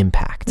eternal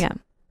impact. Yeah.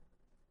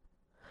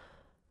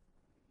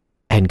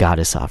 And God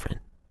is sovereign.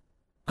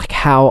 Like,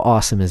 how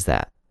awesome is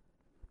that?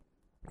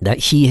 That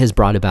he has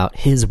brought about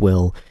his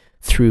will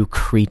through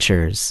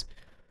creatures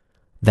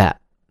that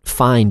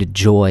find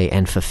joy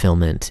and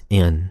fulfillment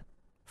in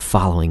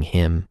following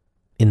him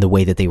in the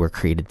way that they were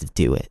created to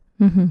do it.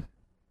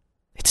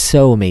 It's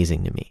so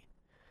amazing to me.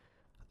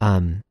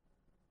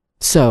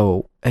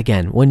 So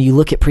again, when you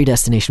look at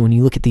predestination, when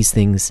you look at these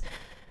things,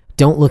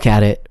 don't look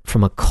at it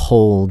from a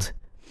cold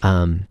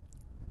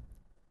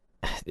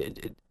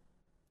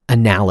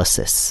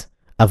analysis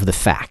of the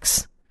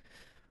facts.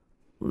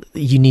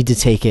 You need to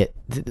take it.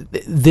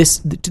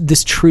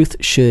 This truth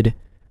should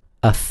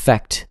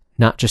affect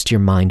not just your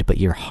mind, but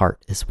your heart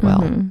as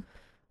well.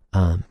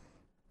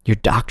 Your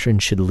doctrine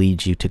should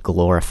lead you to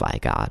glorify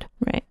God,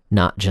 right?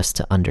 Not just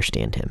to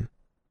understand him.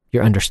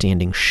 Your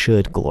understanding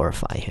should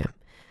glorify him.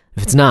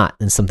 If it's not,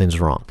 then something's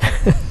wrong.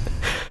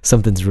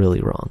 Something's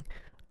really wrong.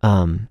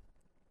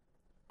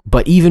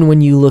 But even when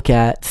you look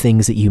at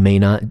things that you may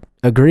not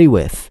agree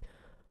with,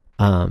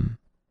 I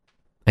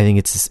think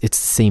it's the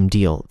same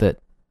deal. That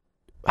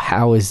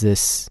how is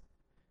this?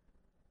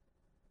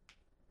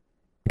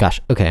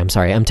 Gosh, okay, I'm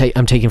sorry. I'm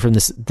taking from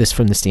this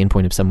from the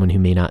standpoint of someone who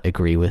may not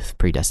agree with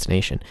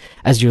predestination.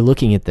 As you're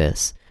looking at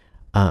this,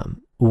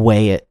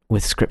 weigh it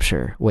with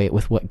Scripture, weigh it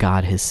with what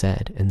God has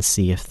said, and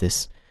see if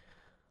this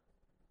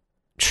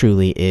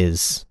truly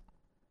is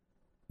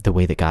the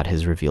way that God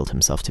has revealed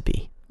himself to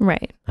be.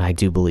 Right. I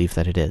do believe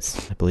that it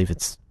is. I believe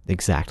it's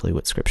exactly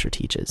what Scripture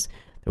teaches,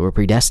 that we're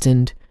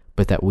predestined,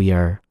 but that we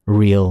are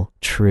real,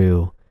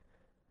 true,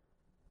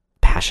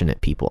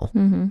 passionate people.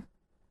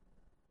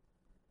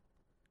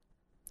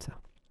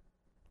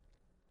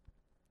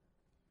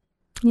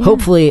 Yeah.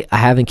 Hopefully I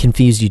haven't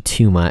confused you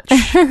too much.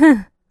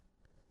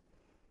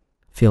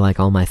 Feel like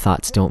all my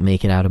thoughts don't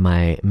make it out of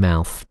my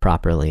mouth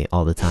properly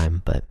all the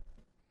time, but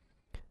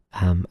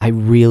I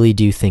really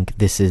do think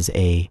this is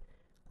a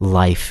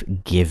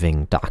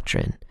life-giving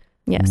doctrine.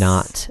 Yes.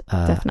 Not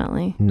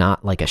definitely.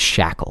 Not like a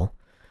shackle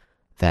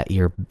that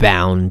you're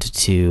bound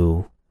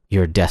to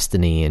your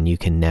destiny and you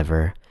can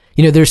never.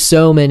 There's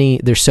so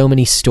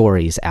many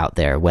stories out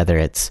there, whether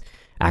it's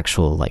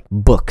actual like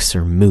books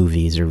or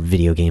movies or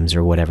video games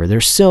or whatever.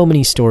 There's so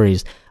many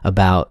stories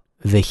about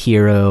the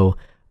hero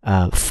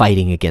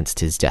fighting against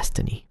his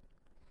destiny.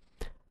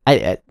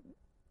 I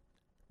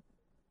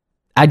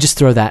just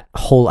throw that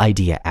whole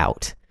idea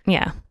out.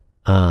 Yeah.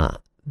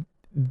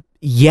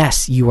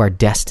 Yes, you are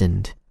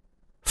destined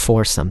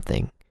for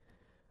something,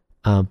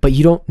 but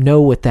you don't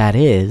know what that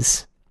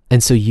is,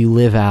 and so you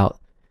live out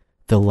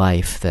the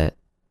life that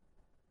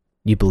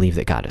you believe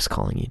that God is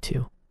calling you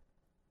to.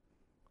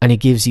 And it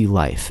gives you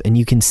life, and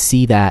you can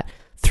see that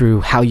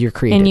through how you're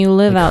created. And you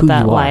live like out who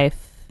that you are.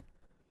 life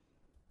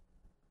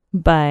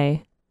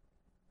by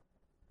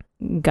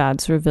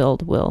God's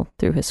revealed will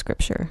through his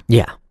scripture.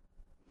 Yeah.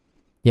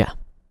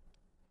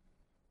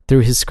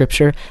 Through his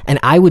scripture. And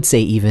I would say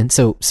even,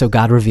 so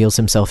God reveals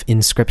himself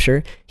in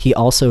scripture. He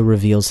also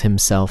reveals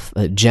himself,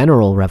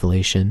 general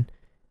revelation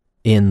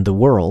in the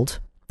world.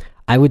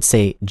 I would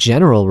say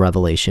general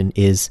revelation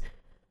is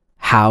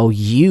how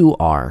you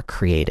are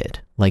created.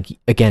 Like,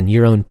 again,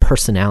 your own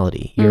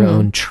personality, your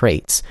own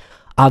traits.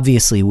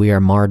 Obviously, we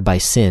are marred by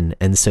sin,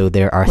 and so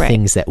there are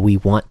things that we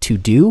want to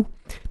do.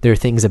 There are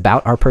things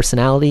about our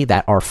personality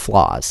that are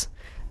flaws,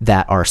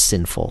 that are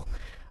sinful,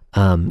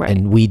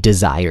 and we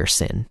desire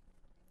sin.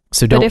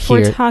 So don't. But if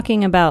we're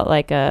talking about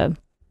like I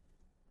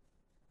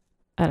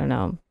don't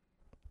know,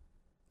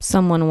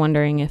 someone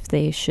wondering if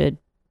they should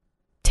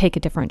take a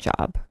different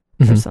job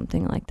or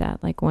something like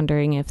that, like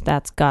wondering if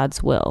that's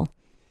God's will.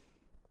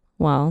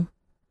 Well,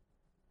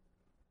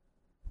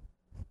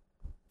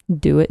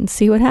 do it and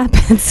see what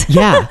happens.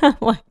 Yeah.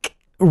 Like,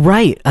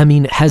 right. I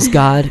mean, has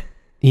God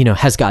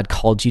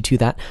called you to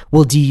that?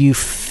 Well, do you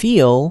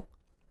feel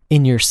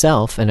in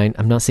yourself, and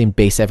I'm not saying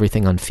base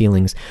everything on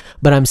feelings,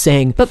 but I'm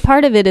saying... But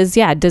part of it is,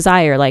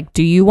 desire. Like,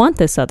 do you want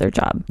this other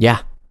job?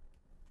 Yeah.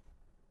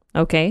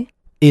 Okay.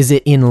 Is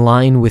it in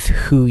line with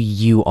who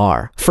you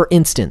are? For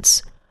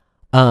instance,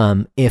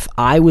 if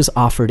I was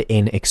offered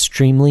an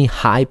extremely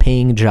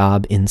high-paying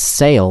job in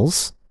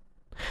sales,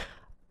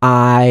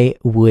 I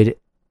would...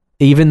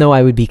 Even though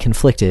I would be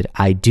conflicted,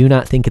 I do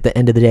not think at the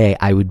end of the day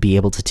I would be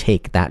able to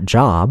take that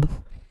job,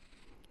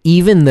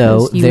 even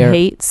though you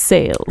hate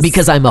sales.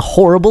 Because I'm a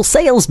horrible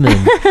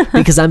salesman,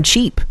 because I'm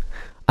cheap.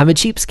 I'm a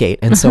cheapskate,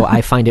 and so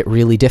I find it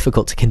really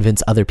difficult to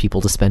convince other people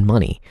to spend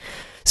money.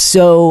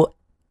 So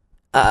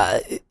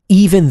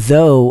even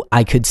though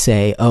I could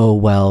say, oh,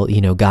 well,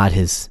 God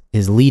is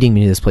leading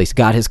me to this place.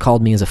 God has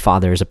called me as a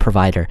father, as a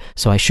provider,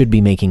 so I should be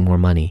making more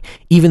money.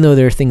 Even though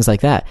there are things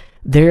like that,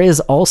 there is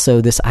also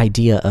this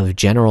idea of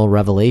general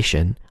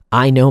revelation.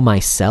 I know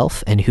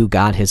myself and who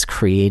God has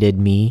created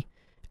me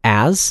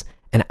as,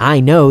 and I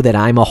know that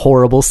I'm a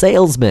horrible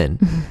salesman.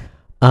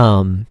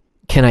 Can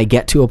I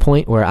get to a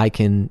point where I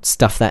can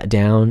stuff that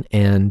down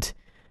and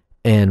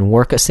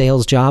work a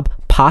sales job?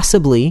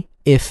 Possibly,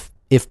 if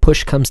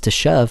push comes to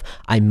shove,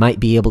 I might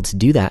be able to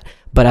do that,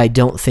 but I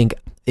don't think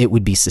it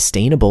would be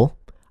sustainable.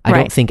 I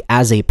don't think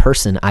as a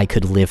person I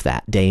could live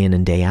that day in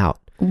and day out.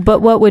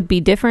 But what would be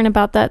different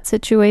about that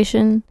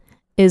situation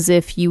is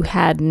if you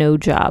had no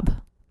job.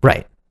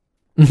 Right.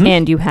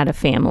 And you had a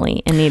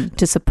family and needed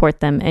to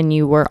support them, and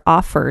you were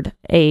offered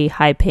a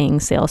high-paying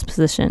sales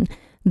position.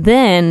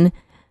 Then,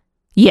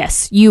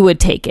 yes, you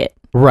would take it.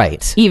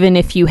 Right. Even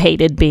if you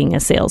hated being a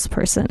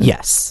salesperson.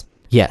 Yes.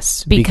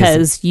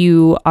 Because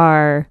you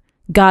are...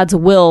 God's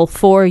will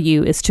for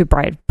you is to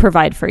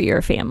provide for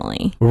your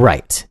family.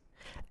 Right.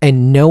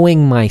 And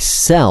knowing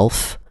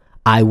myself,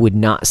 I would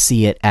not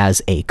see it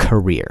as a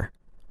career.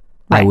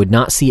 I would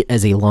not see it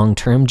as a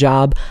long-term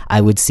job.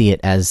 I would see it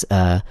as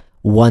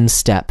one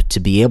step to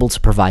be able to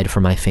provide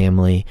for my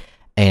family,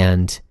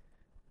 and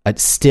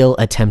still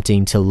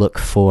attempting to look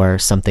for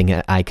something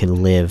that I could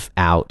live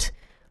out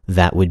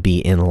that would be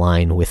in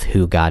line with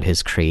who God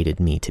has created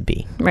me to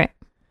be. Right.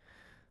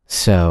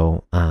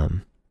 So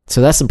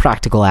that's some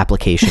practical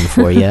application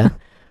for you,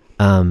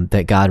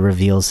 that God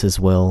reveals his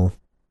will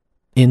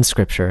in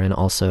scripture, and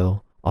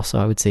also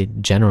I would say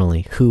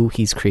generally who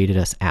he's created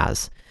us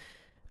as.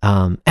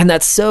 And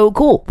that's so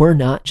cool. We're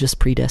not just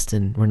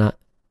predestined. A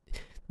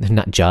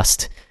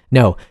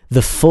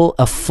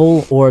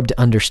full orbed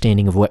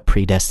understanding of what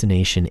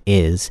predestination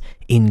is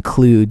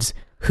includes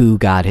who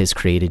God has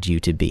created you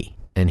to be,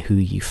 and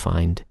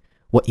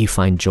what you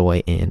find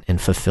joy in and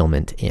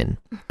fulfillment in,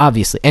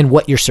 obviously, and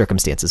what your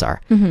circumstances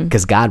are,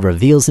 because God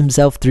reveals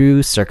himself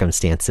through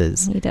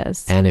circumstances. He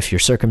does. And if your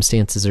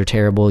circumstances are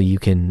terrible, you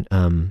can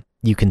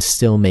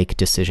still make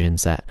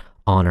decisions that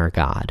honor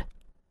God.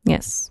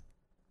 Yes.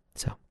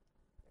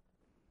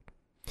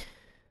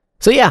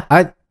 So yeah,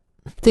 I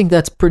think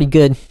that's pretty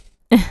good.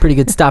 Pretty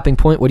good stopping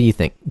point. What do you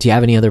think? Do you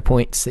have any other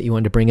points that you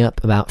wanted to bring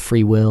up about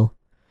free will?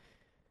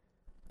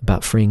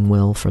 About freeing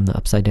will from the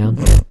upside down?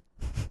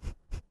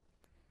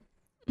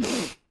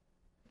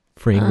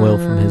 Freeing will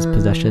from his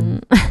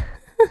possession?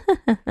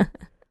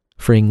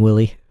 Freeing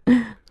Willie?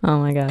 Oh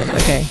my God.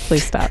 Okay,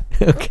 please stop.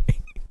 Okay.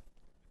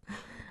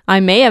 I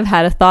may have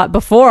had a thought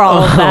before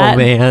all of that. Oh,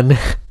 man.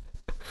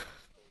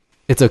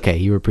 It's okay.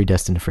 You were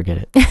predestined to forget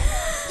it.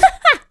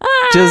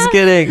 Just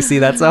kidding. See,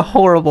 that's a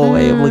horrible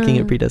way of looking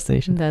at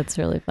predestination. That's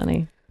really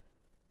funny.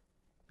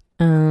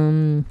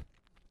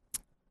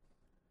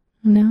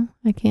 No,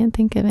 I can't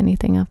think of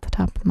anything off the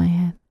top of my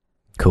head.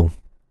 Cool.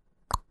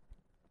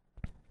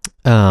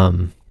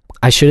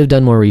 I should have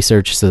done more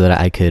research so that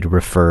I could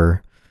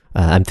refer.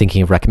 I'm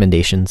thinking of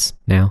recommendations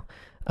now.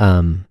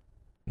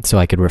 So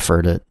I could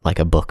refer to like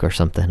a book or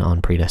something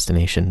on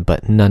predestination,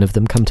 but none of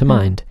them come to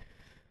mind.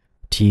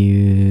 Can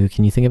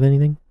you think of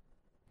anything?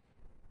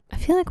 I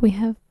feel like we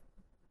have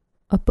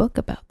a book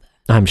about that.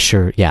 I'm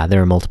sure. Yeah,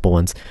 there are multiple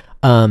ones.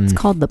 It's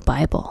called the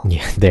Bible.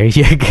 Yeah, there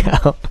you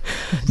go.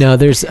 No,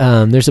 there's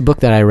a book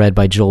that I read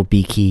by Joel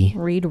Beakey.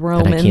 Read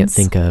Romans. That I can't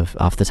think of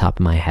off the top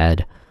of my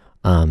head.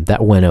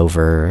 That went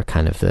over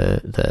kind of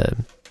the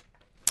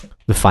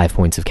 5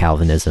 points of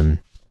Calvinism.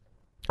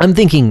 I'm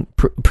thinking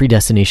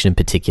predestination in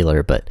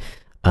particular, but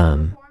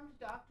Reformed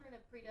Doctrine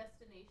of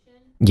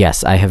Predestination.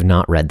 Yes, I have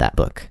not read that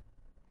book.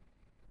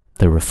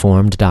 The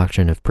Reformed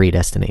Doctrine of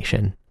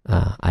Predestination.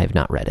 I have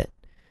not read it.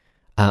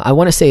 I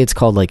want to say it's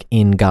called like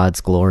In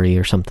God's Glory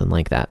or something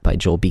like that by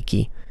Joel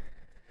Beakey.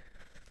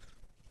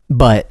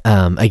 But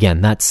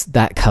again,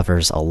 that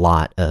covers a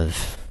lot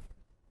of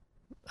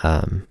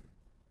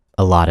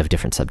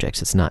different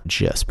subjects. It's not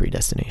just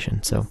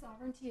predestination. So The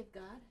Sovereignty of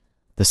God.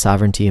 The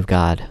Sovereignty of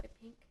God.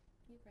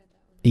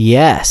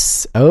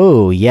 Yes.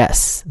 Oh,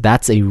 yes.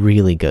 That's a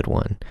really good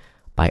one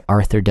by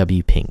Arthur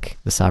W. Pink,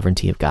 The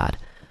Sovereignty of God.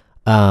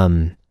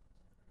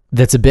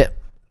 That's a bit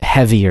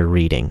heavier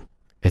reading.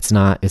 It's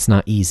not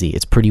easy.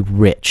 It's pretty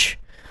rich.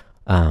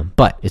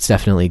 But it's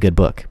definitely a good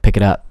book. Pick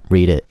it up,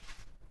 read it.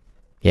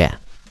 Yeah.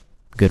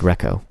 Good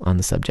reco on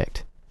the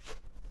subject.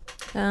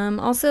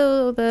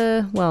 Also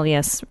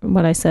yes,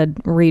 what I said,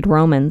 read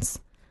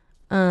Romans.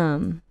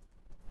 And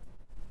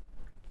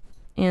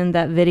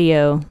that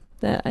video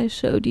that I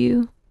showed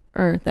you,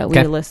 or that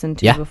we listened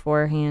to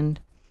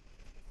beforehand.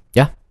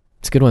 Yeah,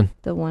 it's a good one.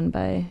 The one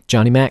by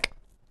Johnny Mac.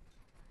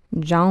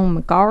 John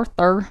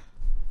MacArthur.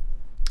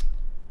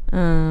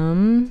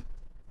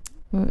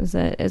 What was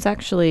it? It's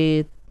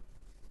actually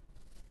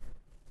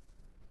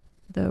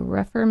the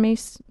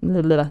Reformation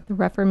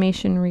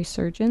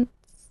Resurgence.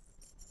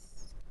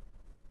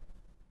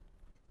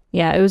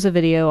 Yeah, it was a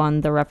video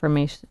on the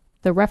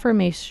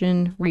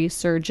Reformation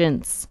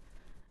Resurgence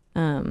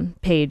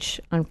page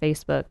on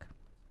Facebook.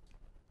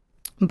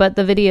 But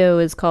the video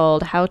is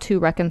called How to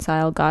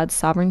Reconcile God's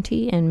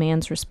Sovereignty and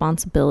Man's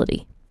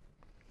Responsibility.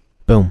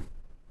 Boom.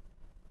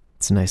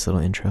 It's a nice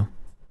little intro.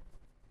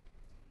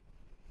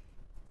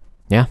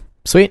 Yeah,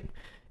 sweet.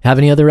 Have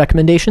any other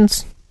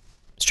recommendations?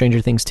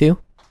 Stranger Things 2?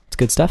 It's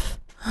good stuff.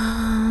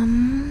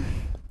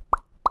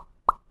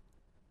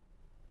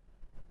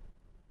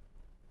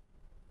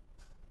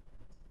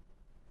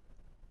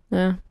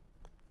 Yeah.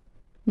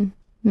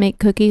 Make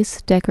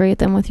cookies, decorate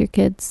them with your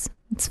kids.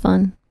 It's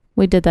fun.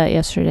 We did that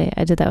yesterday.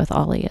 I did that with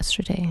Ollie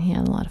yesterday. He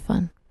had a lot of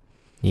fun.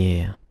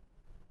 Yeah.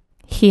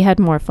 He had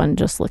more fun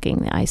just licking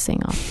the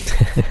icing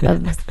off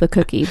of the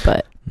cookie,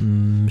 but...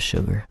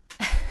 Sugar.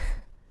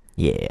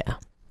 Yeah.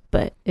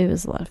 But it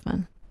was a lot of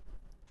fun.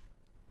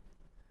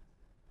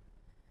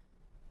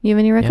 You have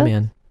any reco? Yeah,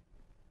 man.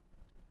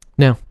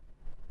 No.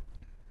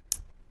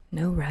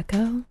 No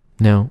reco?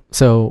 No.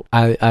 So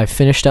I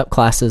finished up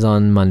classes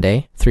on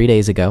Monday, 3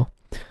 days ago.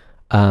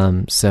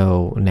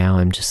 So now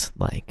I'm just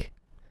like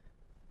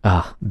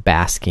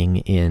basking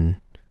in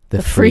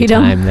the free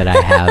freedom time that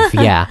I have.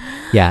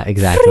 Yeah,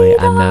 exactly.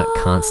 Freedom. I'm not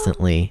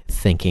constantly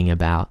thinking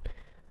about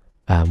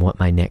what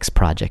my next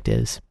project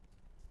is.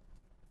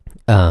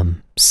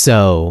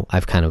 So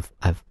I've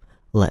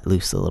let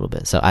loose a little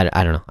bit. So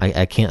I don't know.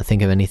 I can't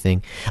think of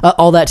anything.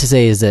 All that to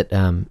say is that,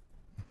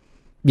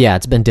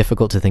 it's been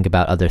difficult to think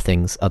about other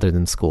things other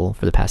than school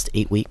for the past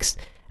 8 weeks.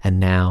 And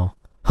now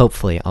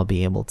hopefully I'll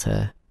be able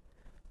to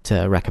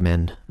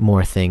recommend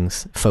more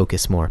things,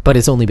 focus more. But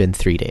it's only been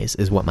 3 days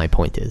is what my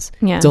point is.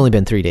 Yeah. It's only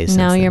been 3 days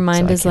now since your then,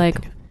 mind so is like,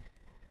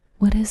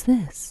 what is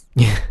this?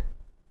 Yeah.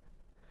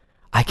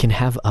 I can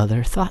have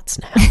other thoughts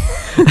now.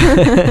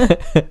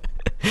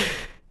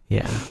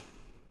 Yeah.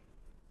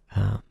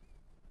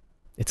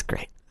 It's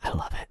great. I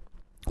love it.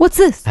 What's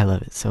this? I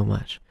love it so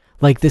much.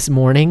 Like this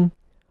morning,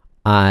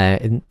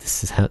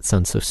 this is how it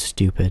sounds so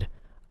stupid.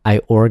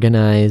 I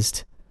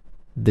organized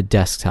the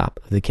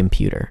desktop of the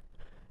computer,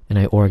 and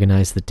I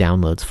organized the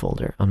downloads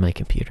folder on my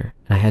computer.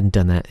 And I hadn't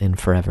done that in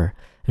forever.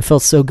 It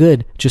felt so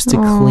good just to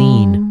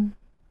clean.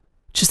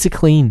 Just to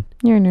clean.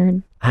 You're a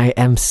nerd. I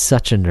am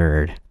such a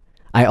nerd.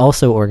 I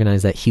also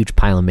organized that huge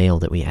pile of mail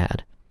that we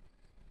had.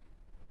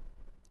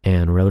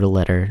 And wrote a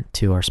letter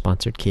to our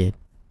sponsored kid.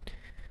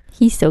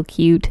 He's so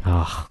cute.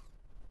 Oh,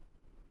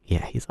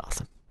 Yeah, he's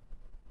awesome.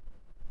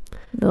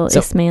 Little So-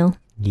 Ismail.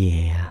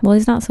 Yeah. Well,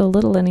 he's not so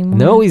little anymore.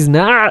 No, he's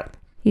not.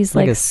 he's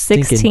Like like a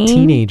stinking 16.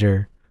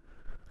 teenager.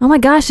 Oh my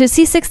gosh, is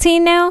he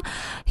 16 now?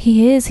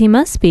 He is. He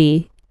must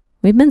be.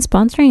 We've been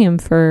sponsoring him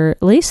for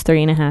at least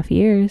 3.5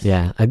 years.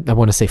 Yeah, I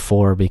want to say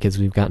 4 because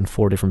we've gotten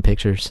 4 different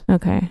pictures.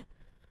 Okay.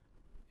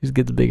 He just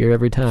gets bigger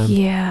every time.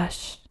 Yeah,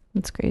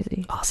 that's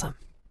crazy. Awesome.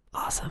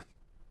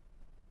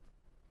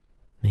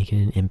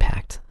 Making an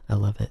impact. I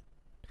love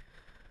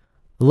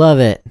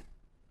it.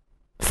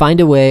 Find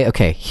a way.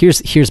 Okay,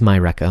 here's my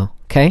reco.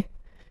 Okay,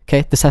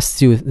 this has to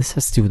do with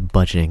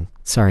budgeting.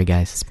 Sorry,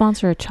 guys.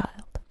 Sponsor a child.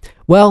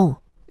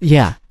 Well,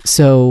 yeah.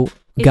 So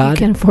If God, you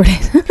can afford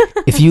it.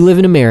 if you live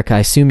in America, I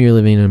assume you're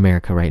living in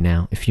America right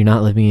now. If you're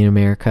not living in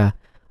America,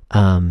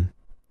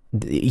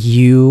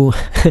 you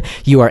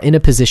are in a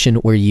position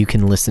where you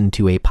can listen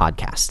to a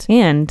podcast.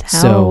 And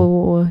how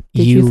So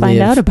did you you find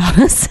live- out about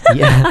us?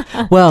 Yeah.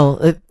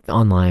 Well,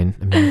 online,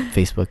 I mean,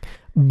 Facebook.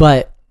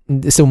 But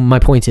so my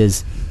point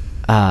is,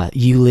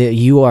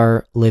 you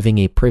are living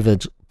a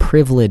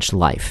privileged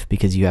life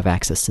because you have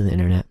access to the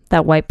internet.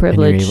 That white and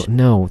you're privilege.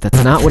 no,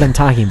 that's not what I'm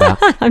talking about.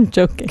 I'm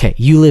joking. Okay,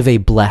 you live a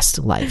blessed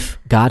life.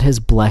 God has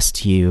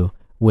blessed you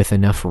with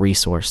enough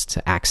resource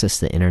to access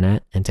the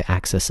internet and to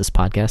access this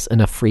podcast,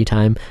 enough free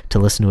time to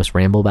listen to us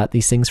ramble about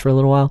these things for a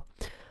little while.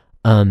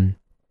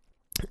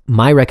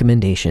 My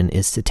recommendation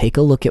is to take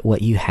a look at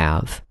what you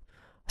have,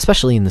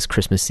 especially in this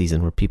Christmas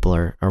season where people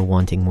are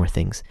wanting more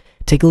things.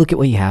 Take a look at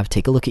what you have,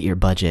 take a look at your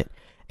budget,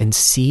 and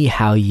see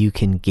how you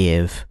can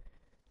give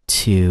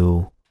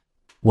to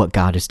what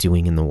God is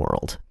doing in the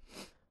world.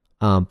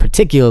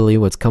 Particularly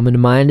what's coming to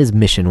mind is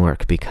mission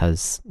work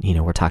because,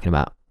 we're talking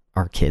about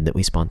our kid that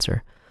we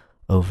sponsor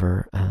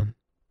over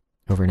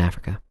in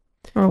Africa.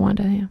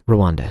 Rwanda, yeah.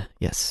 Rwanda,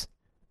 yes.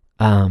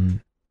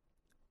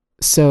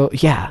 So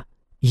yeah,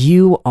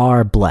 you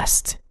are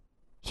blessed.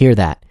 Hear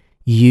that.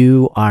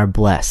 You are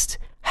blessed.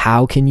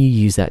 How can you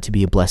use that to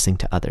be a blessing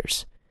to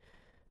others?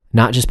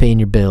 Not just paying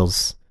your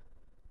bills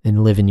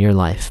and living your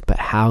life, but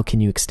how can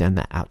you extend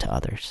that out to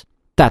others?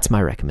 That's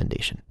my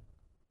recommendation.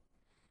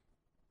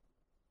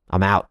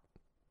 I'm out.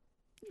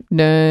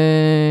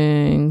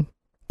 Dang.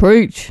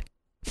 Preach.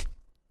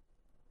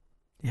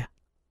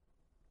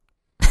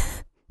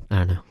 I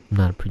don't know. I'm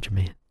not a preacher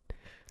man.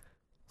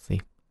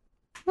 See.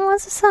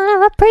 Was the son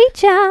of a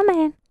preacher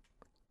man.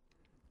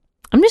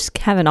 I'm just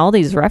having all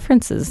these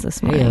references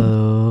this morning.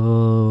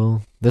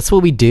 Heyo. That's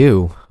what we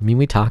do. I mean,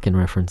 we talk in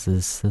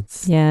references.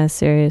 Yeah, It's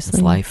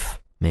seriously. life,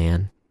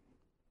 man.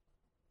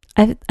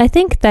 I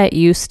think that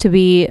used to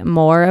be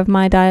more of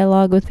my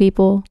dialogue with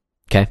people.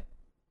 Okay.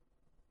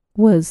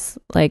 Was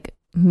like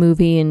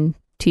movie and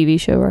TV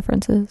show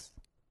references.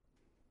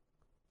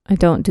 I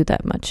don't do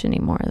that much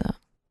anymore though.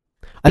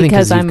 I think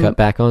because Because you've I'm- cut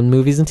back on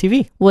movies and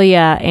TV. Well,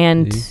 yeah,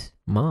 and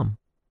Mom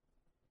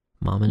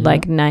and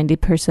like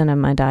 90% of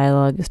my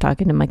dialogue is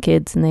talking to my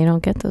kids, and they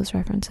don't get those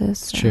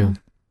references. It's true.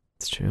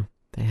 It's true.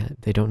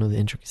 They don't know the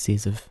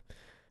intricacies of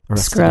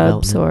Arrested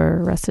Scrubs Development.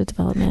 or Arrested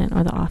Development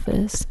or The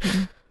Office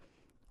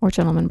or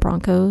Gentlemen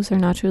Broncos or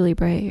Nacho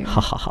Libre. Ha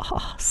ha ha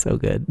ha! So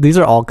good. These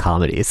are all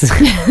comedies,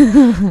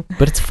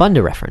 but it's fun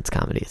to reference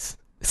comedies.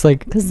 It's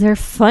like, Because they're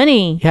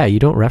funny. yeah, you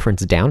don't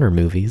reference downer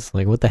movies.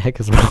 Like, what the heck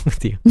is wrong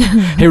with you?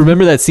 Hey,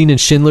 remember that scene in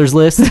Schindler's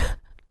List?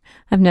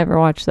 I've never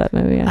watched that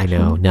movie. I Actually.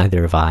 know,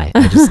 neither have I.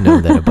 I just know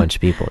that a bunch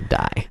of people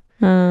die.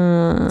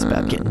 It's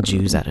about Uh, getting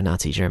Jews out of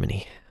Nazi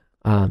Germany.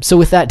 So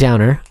with that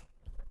downer,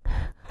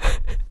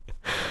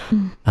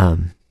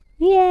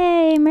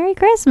 Yay! Merry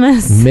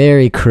Christmas.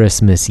 Merry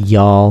Christmas,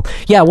 y'all.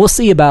 Yeah, we'll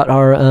see about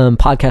our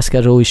podcast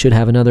schedule. We should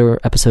have another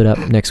episode up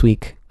next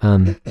week.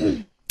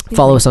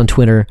 Follow us on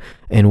Twitter,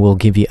 and we'll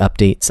give you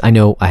updates. I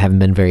know I haven't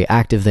been very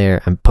active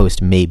there. I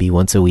post maybe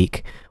once a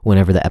week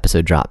whenever the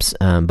episode drops.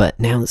 But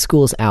now that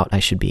school's out, I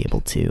should be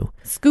able to.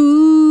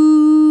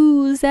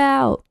 School's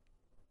out.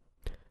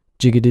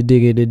 Jiggada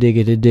diggada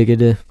diggada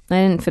diggada.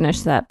 I didn't finish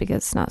that because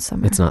it's not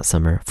summer. It's not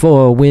summer.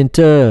 For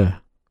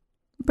winter.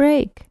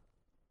 break.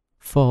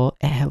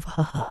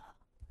 Forever.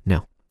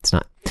 No, it's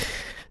not.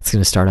 It's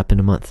going to start up in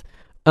a month.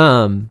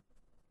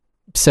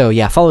 So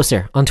yeah, follow us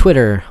there on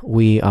Twitter.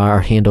 Our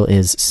handle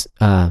is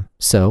 _talk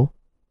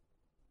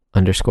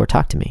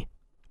to me.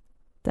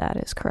 That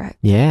is correct.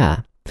 Yeah.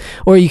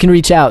 Or you can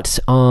reach out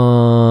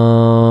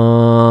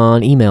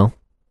on email,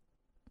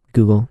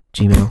 Google,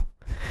 Gmail,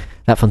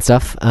 that fun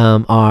stuff.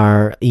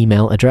 Our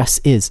email address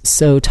is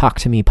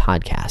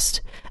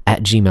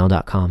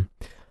sotalktomepodcast@gmail.com.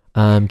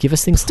 Give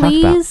us things to talk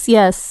about. Please,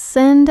 yes,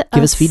 send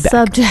Give us feedback.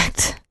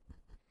 subject.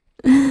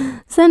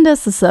 Send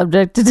us a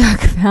subject to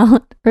talk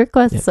about.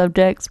 Request Yep.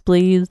 subjects,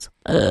 please.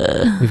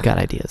 We've got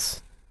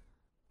ideas.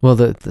 Well,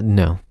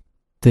 no,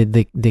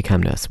 they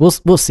come to us.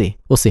 We'll see.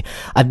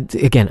 I'm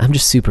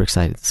just super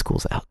excited the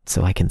school's out,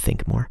 so I can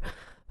think more.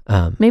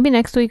 Maybe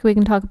next week we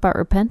can talk about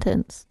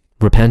repentance.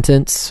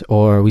 Repentance,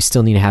 or we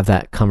still need to have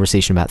that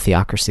conversation about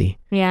theocracy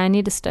Yeah, I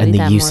need to study and the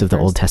that use more of the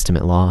first. Old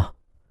Testament law.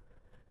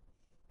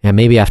 Yeah,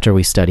 maybe after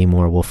we study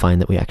more, we'll find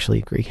that we actually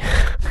agree.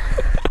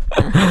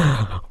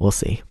 We'll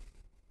see.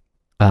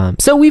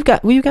 So we've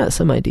got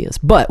some ideas,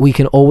 but we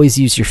can always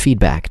use your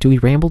feedback. Do we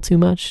ramble too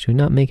much? Do we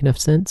not make enough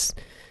sense?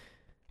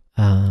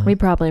 We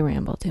probably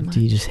ramble too much.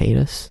 Do you just hate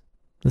us?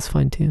 That's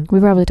fine too. We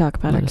probably talk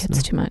about Let our us kids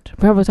know. too much.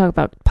 We probably talk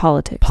about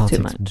politics too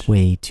much.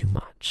 Way too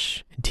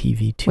much. And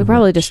TV too much. We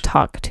probably just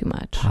talk too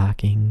much.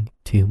 Talking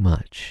too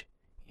much.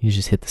 You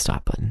just hit the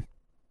stop button.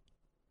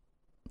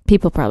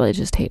 People probably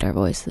just hate our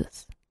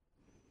voices.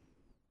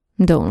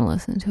 And don't want to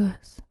listen to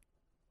us.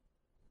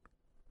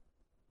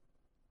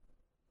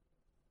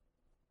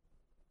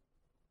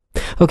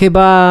 Okay,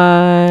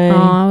 bye. Oh,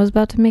 I was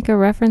about to make a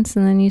reference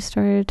and then you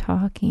started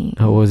talking.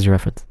 Oh, what was your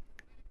reference?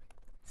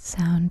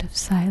 Sound of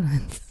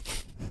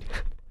silence.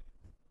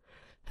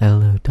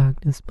 Hello,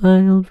 darkness,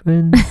 my old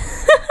friend.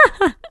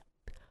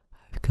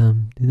 I've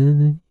come to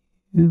know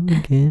you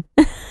again.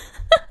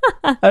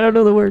 I don't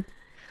know the word.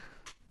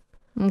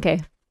 Okay.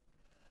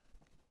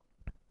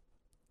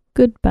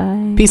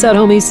 Goodbye. Peace out,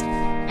 homies.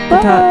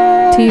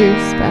 Talk to your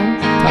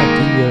spouse. Talk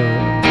to you.